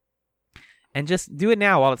something. And just do it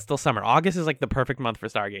now while it's still summer. August is like the perfect month for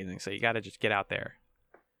stargazing, so you got to just get out there.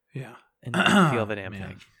 Yeah. And feel the damn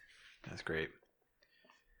thing. That's great.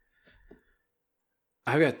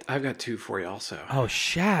 I've got two for you also. Oh,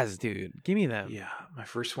 Shaz, dude. Give me them. Yeah. My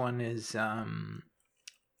first one is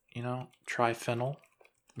try fennel.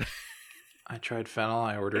 I tried fennel.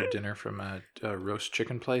 I ordered dinner from a roast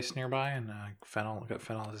chicken place nearby, and got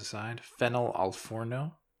fennel as a side. Fennel al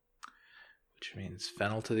forno, which means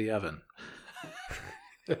fennel to the oven.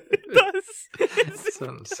 It does.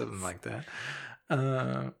 Something like that.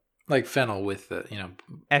 Like fennel with the,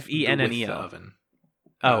 FENNEL. the oven.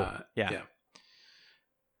 Oh, yeah.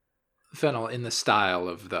 Fennel in the style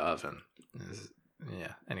of the oven.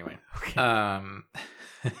 Yeah. Anyway. Okay.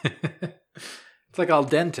 It's like al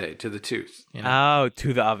dente to the tooth. Oh,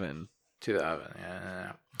 to the oven. To the oven.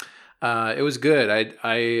 Yeah. It was good.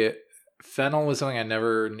 Fennel was something I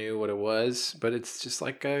never knew what it was, but it's just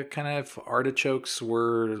like a kind of artichokes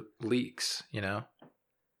were leeks, and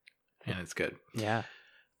it's good. Yeah.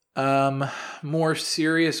 More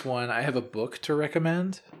serious one. I have a book to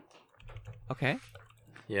recommend. Okay.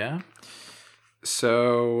 Yeah.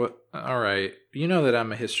 So, all right. You know that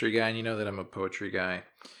I'm a history guy, and you know that I'm a poetry guy,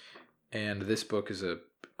 and this book is a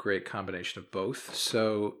great combination of both.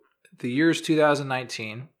 So, the year is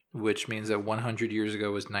 2019. Which means that 100 years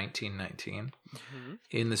ago was 1919. Mm-hmm.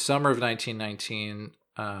 In the summer of 1919,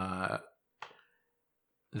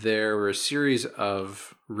 there were a series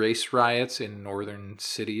of race riots in northern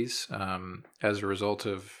cities as a result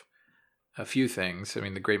of a few things. I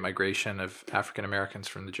mean, the Great Migration of African Americans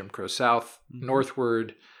from the Jim Crow South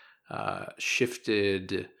northward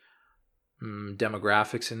shifted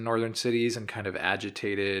demographics in northern cities and kind of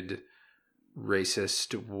agitated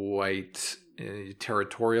racist white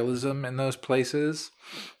territorialism in those places.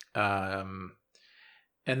 And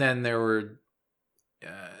then there were,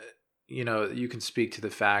 you can speak to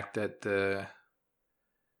the fact that the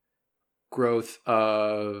growth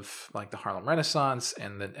of like the Harlem Renaissance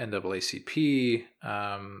and the NAACP,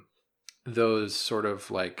 those sort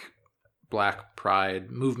of like Black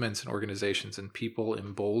pride movements and organizations and people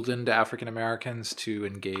emboldened African Americans to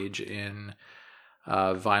engage in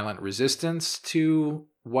violent resistance to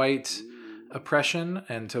white oppression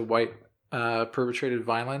and to white perpetrated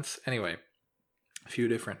violence. Anyway, a few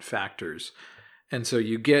different factors. And so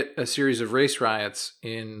you get a series of race riots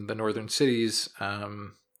in the northern cities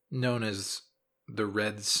known as the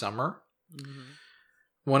Red Summer. Mm-hmm.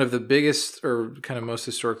 One of the biggest or kind of most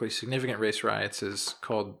historically significant race riots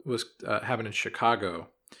happened in Chicago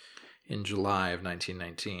in July of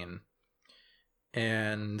 1919.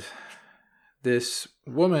 And this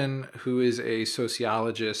woman who is a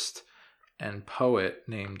sociologist and poet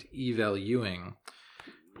named Eve Ewing,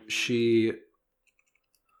 she,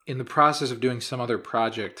 in the process of doing some other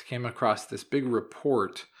project, came across this big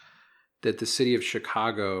report that the city of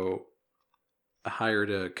Chicago hired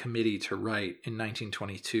a committee to write in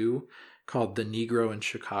 1922 called The Negro in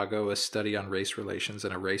Chicago, A Study on Race Relations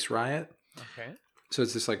in a Race Riot. Okay. So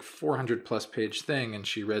it's this like 400 plus page thing, and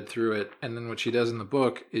she read through it. And then what she does in the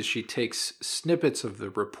book is she takes snippets of the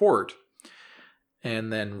report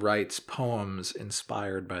and then writes poems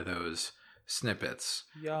inspired by those snippets.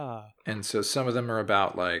 Yeah. And so some of them are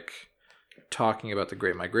about like talking about the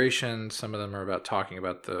Great Migration. Some of them are about talking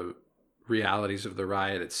about the realities of the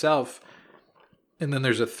riot itself. And then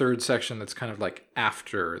there's a third section that's kind of like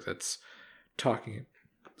after, that's talking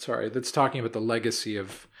about the legacy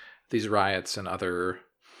of these riots and other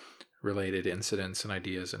related incidents and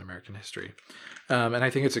ideas in American history. And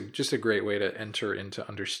I think it's just a great way to enter into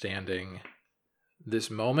understanding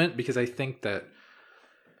this moment, because I think that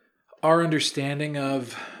our understanding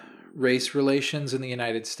of race relations in the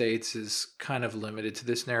United States is kind of limited to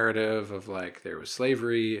this narrative of like there was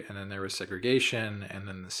slavery and then there was segregation and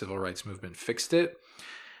then the civil rights movement fixed it.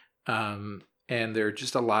 And there are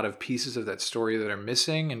just a lot of pieces of that story that are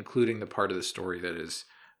missing, including the part of the story that is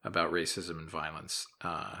about racism and violence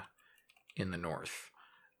in the North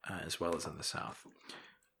as well as in the South.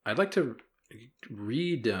 I'd like to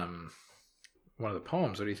read one of the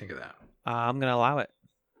poems. What do you think of that? I'm going to allow it.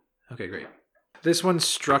 Okay, great. This one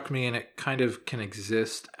struck me, and it kind of can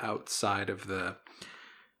exist outside of the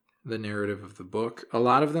narrative of the book. A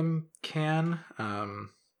lot of them can,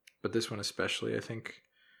 but this one especially, I think,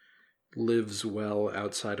 lives well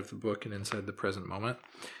outside of the book and inside the present moment.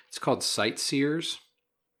 It's called Sightseers.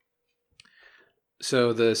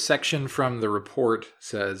 So the section from the report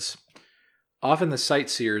says, often the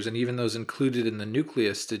sightseers and even those included in the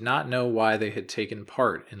nucleus did not know why they had taken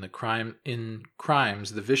part in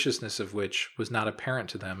crimes, the viciousness of which was not apparent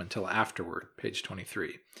to them until afterward, page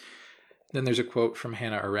 23. Then there's a quote from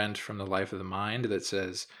Hannah Arendt from The Life of the Mind that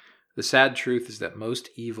says, the sad truth is that most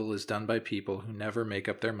evil is done by people who never make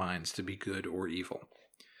up their minds to be good or evil.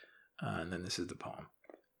 And then this is the poem.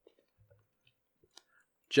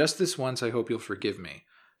 Just this once I hope you'll forgive me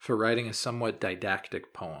for writing a somewhat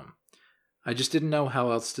didactic poem. I just didn't know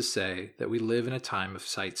how else to say that we live in a time of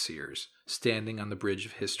sightseers, standing on the bridge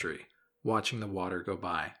of history, watching the water go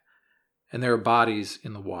by. And there are bodies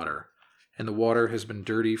in the water, and the water has been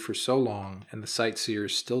dirty for so long, and the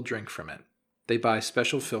sightseers still drink from it. They buy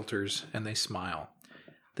special filters, and they smile.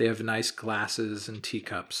 They have nice glasses and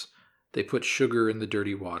teacups. They put sugar in the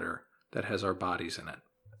dirty water that has our bodies in it.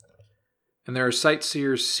 And there are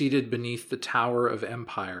sightseers seated beneath the Tower of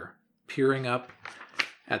Empire, peering up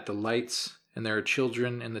at the lights, and there are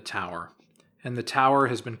children in the tower. And the tower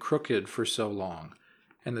has been crooked for so long,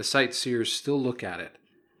 and the sightseers still look at it.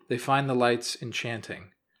 They find the lights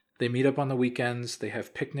enchanting. They meet up on the weekends. They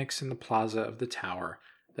have picnics in the plaza of the tower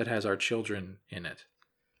that has our children in it.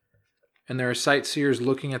 And there are sightseers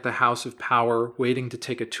looking at the house of power, waiting to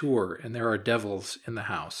take a tour, and there are devils in the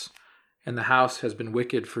house. And the house has been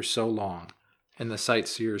wicked for so long, and the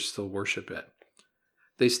sightseers still worship it.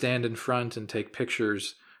 They stand in front and take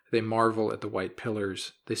pictures. They marvel at the white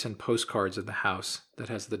pillars. They send postcards of the house that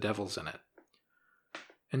has the devils in it.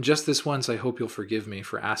 And just this once I hope you'll forgive me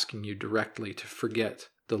for asking you directly to forget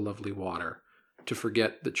the lovely water, to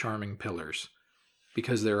forget the charming pillars,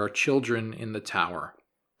 because there are children in the tower.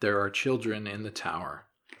 There are children in the tower.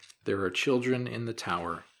 There are children in the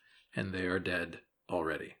tower, and they are dead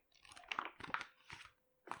already.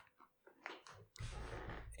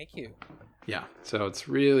 Thank you. Yeah, so it's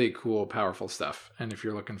really cool, powerful stuff. And if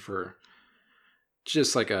you're looking for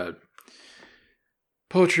just like a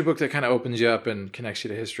poetry book that kind of opens you up and connects you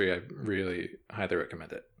to history, I really highly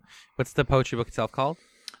recommend it. What's the poetry book itself called?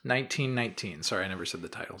 1919. Sorry, I never said the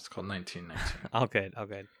title. It's called 1919. All good.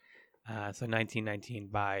 So 1919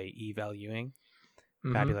 by Eve L. Ewing.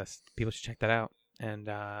 Mm-hmm. Fabulous. People should check that out. And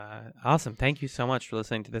awesome. Thank you so much for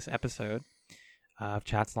listening to this episode of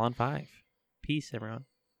Chatsalon 5. Peace, everyone.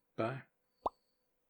 Bye.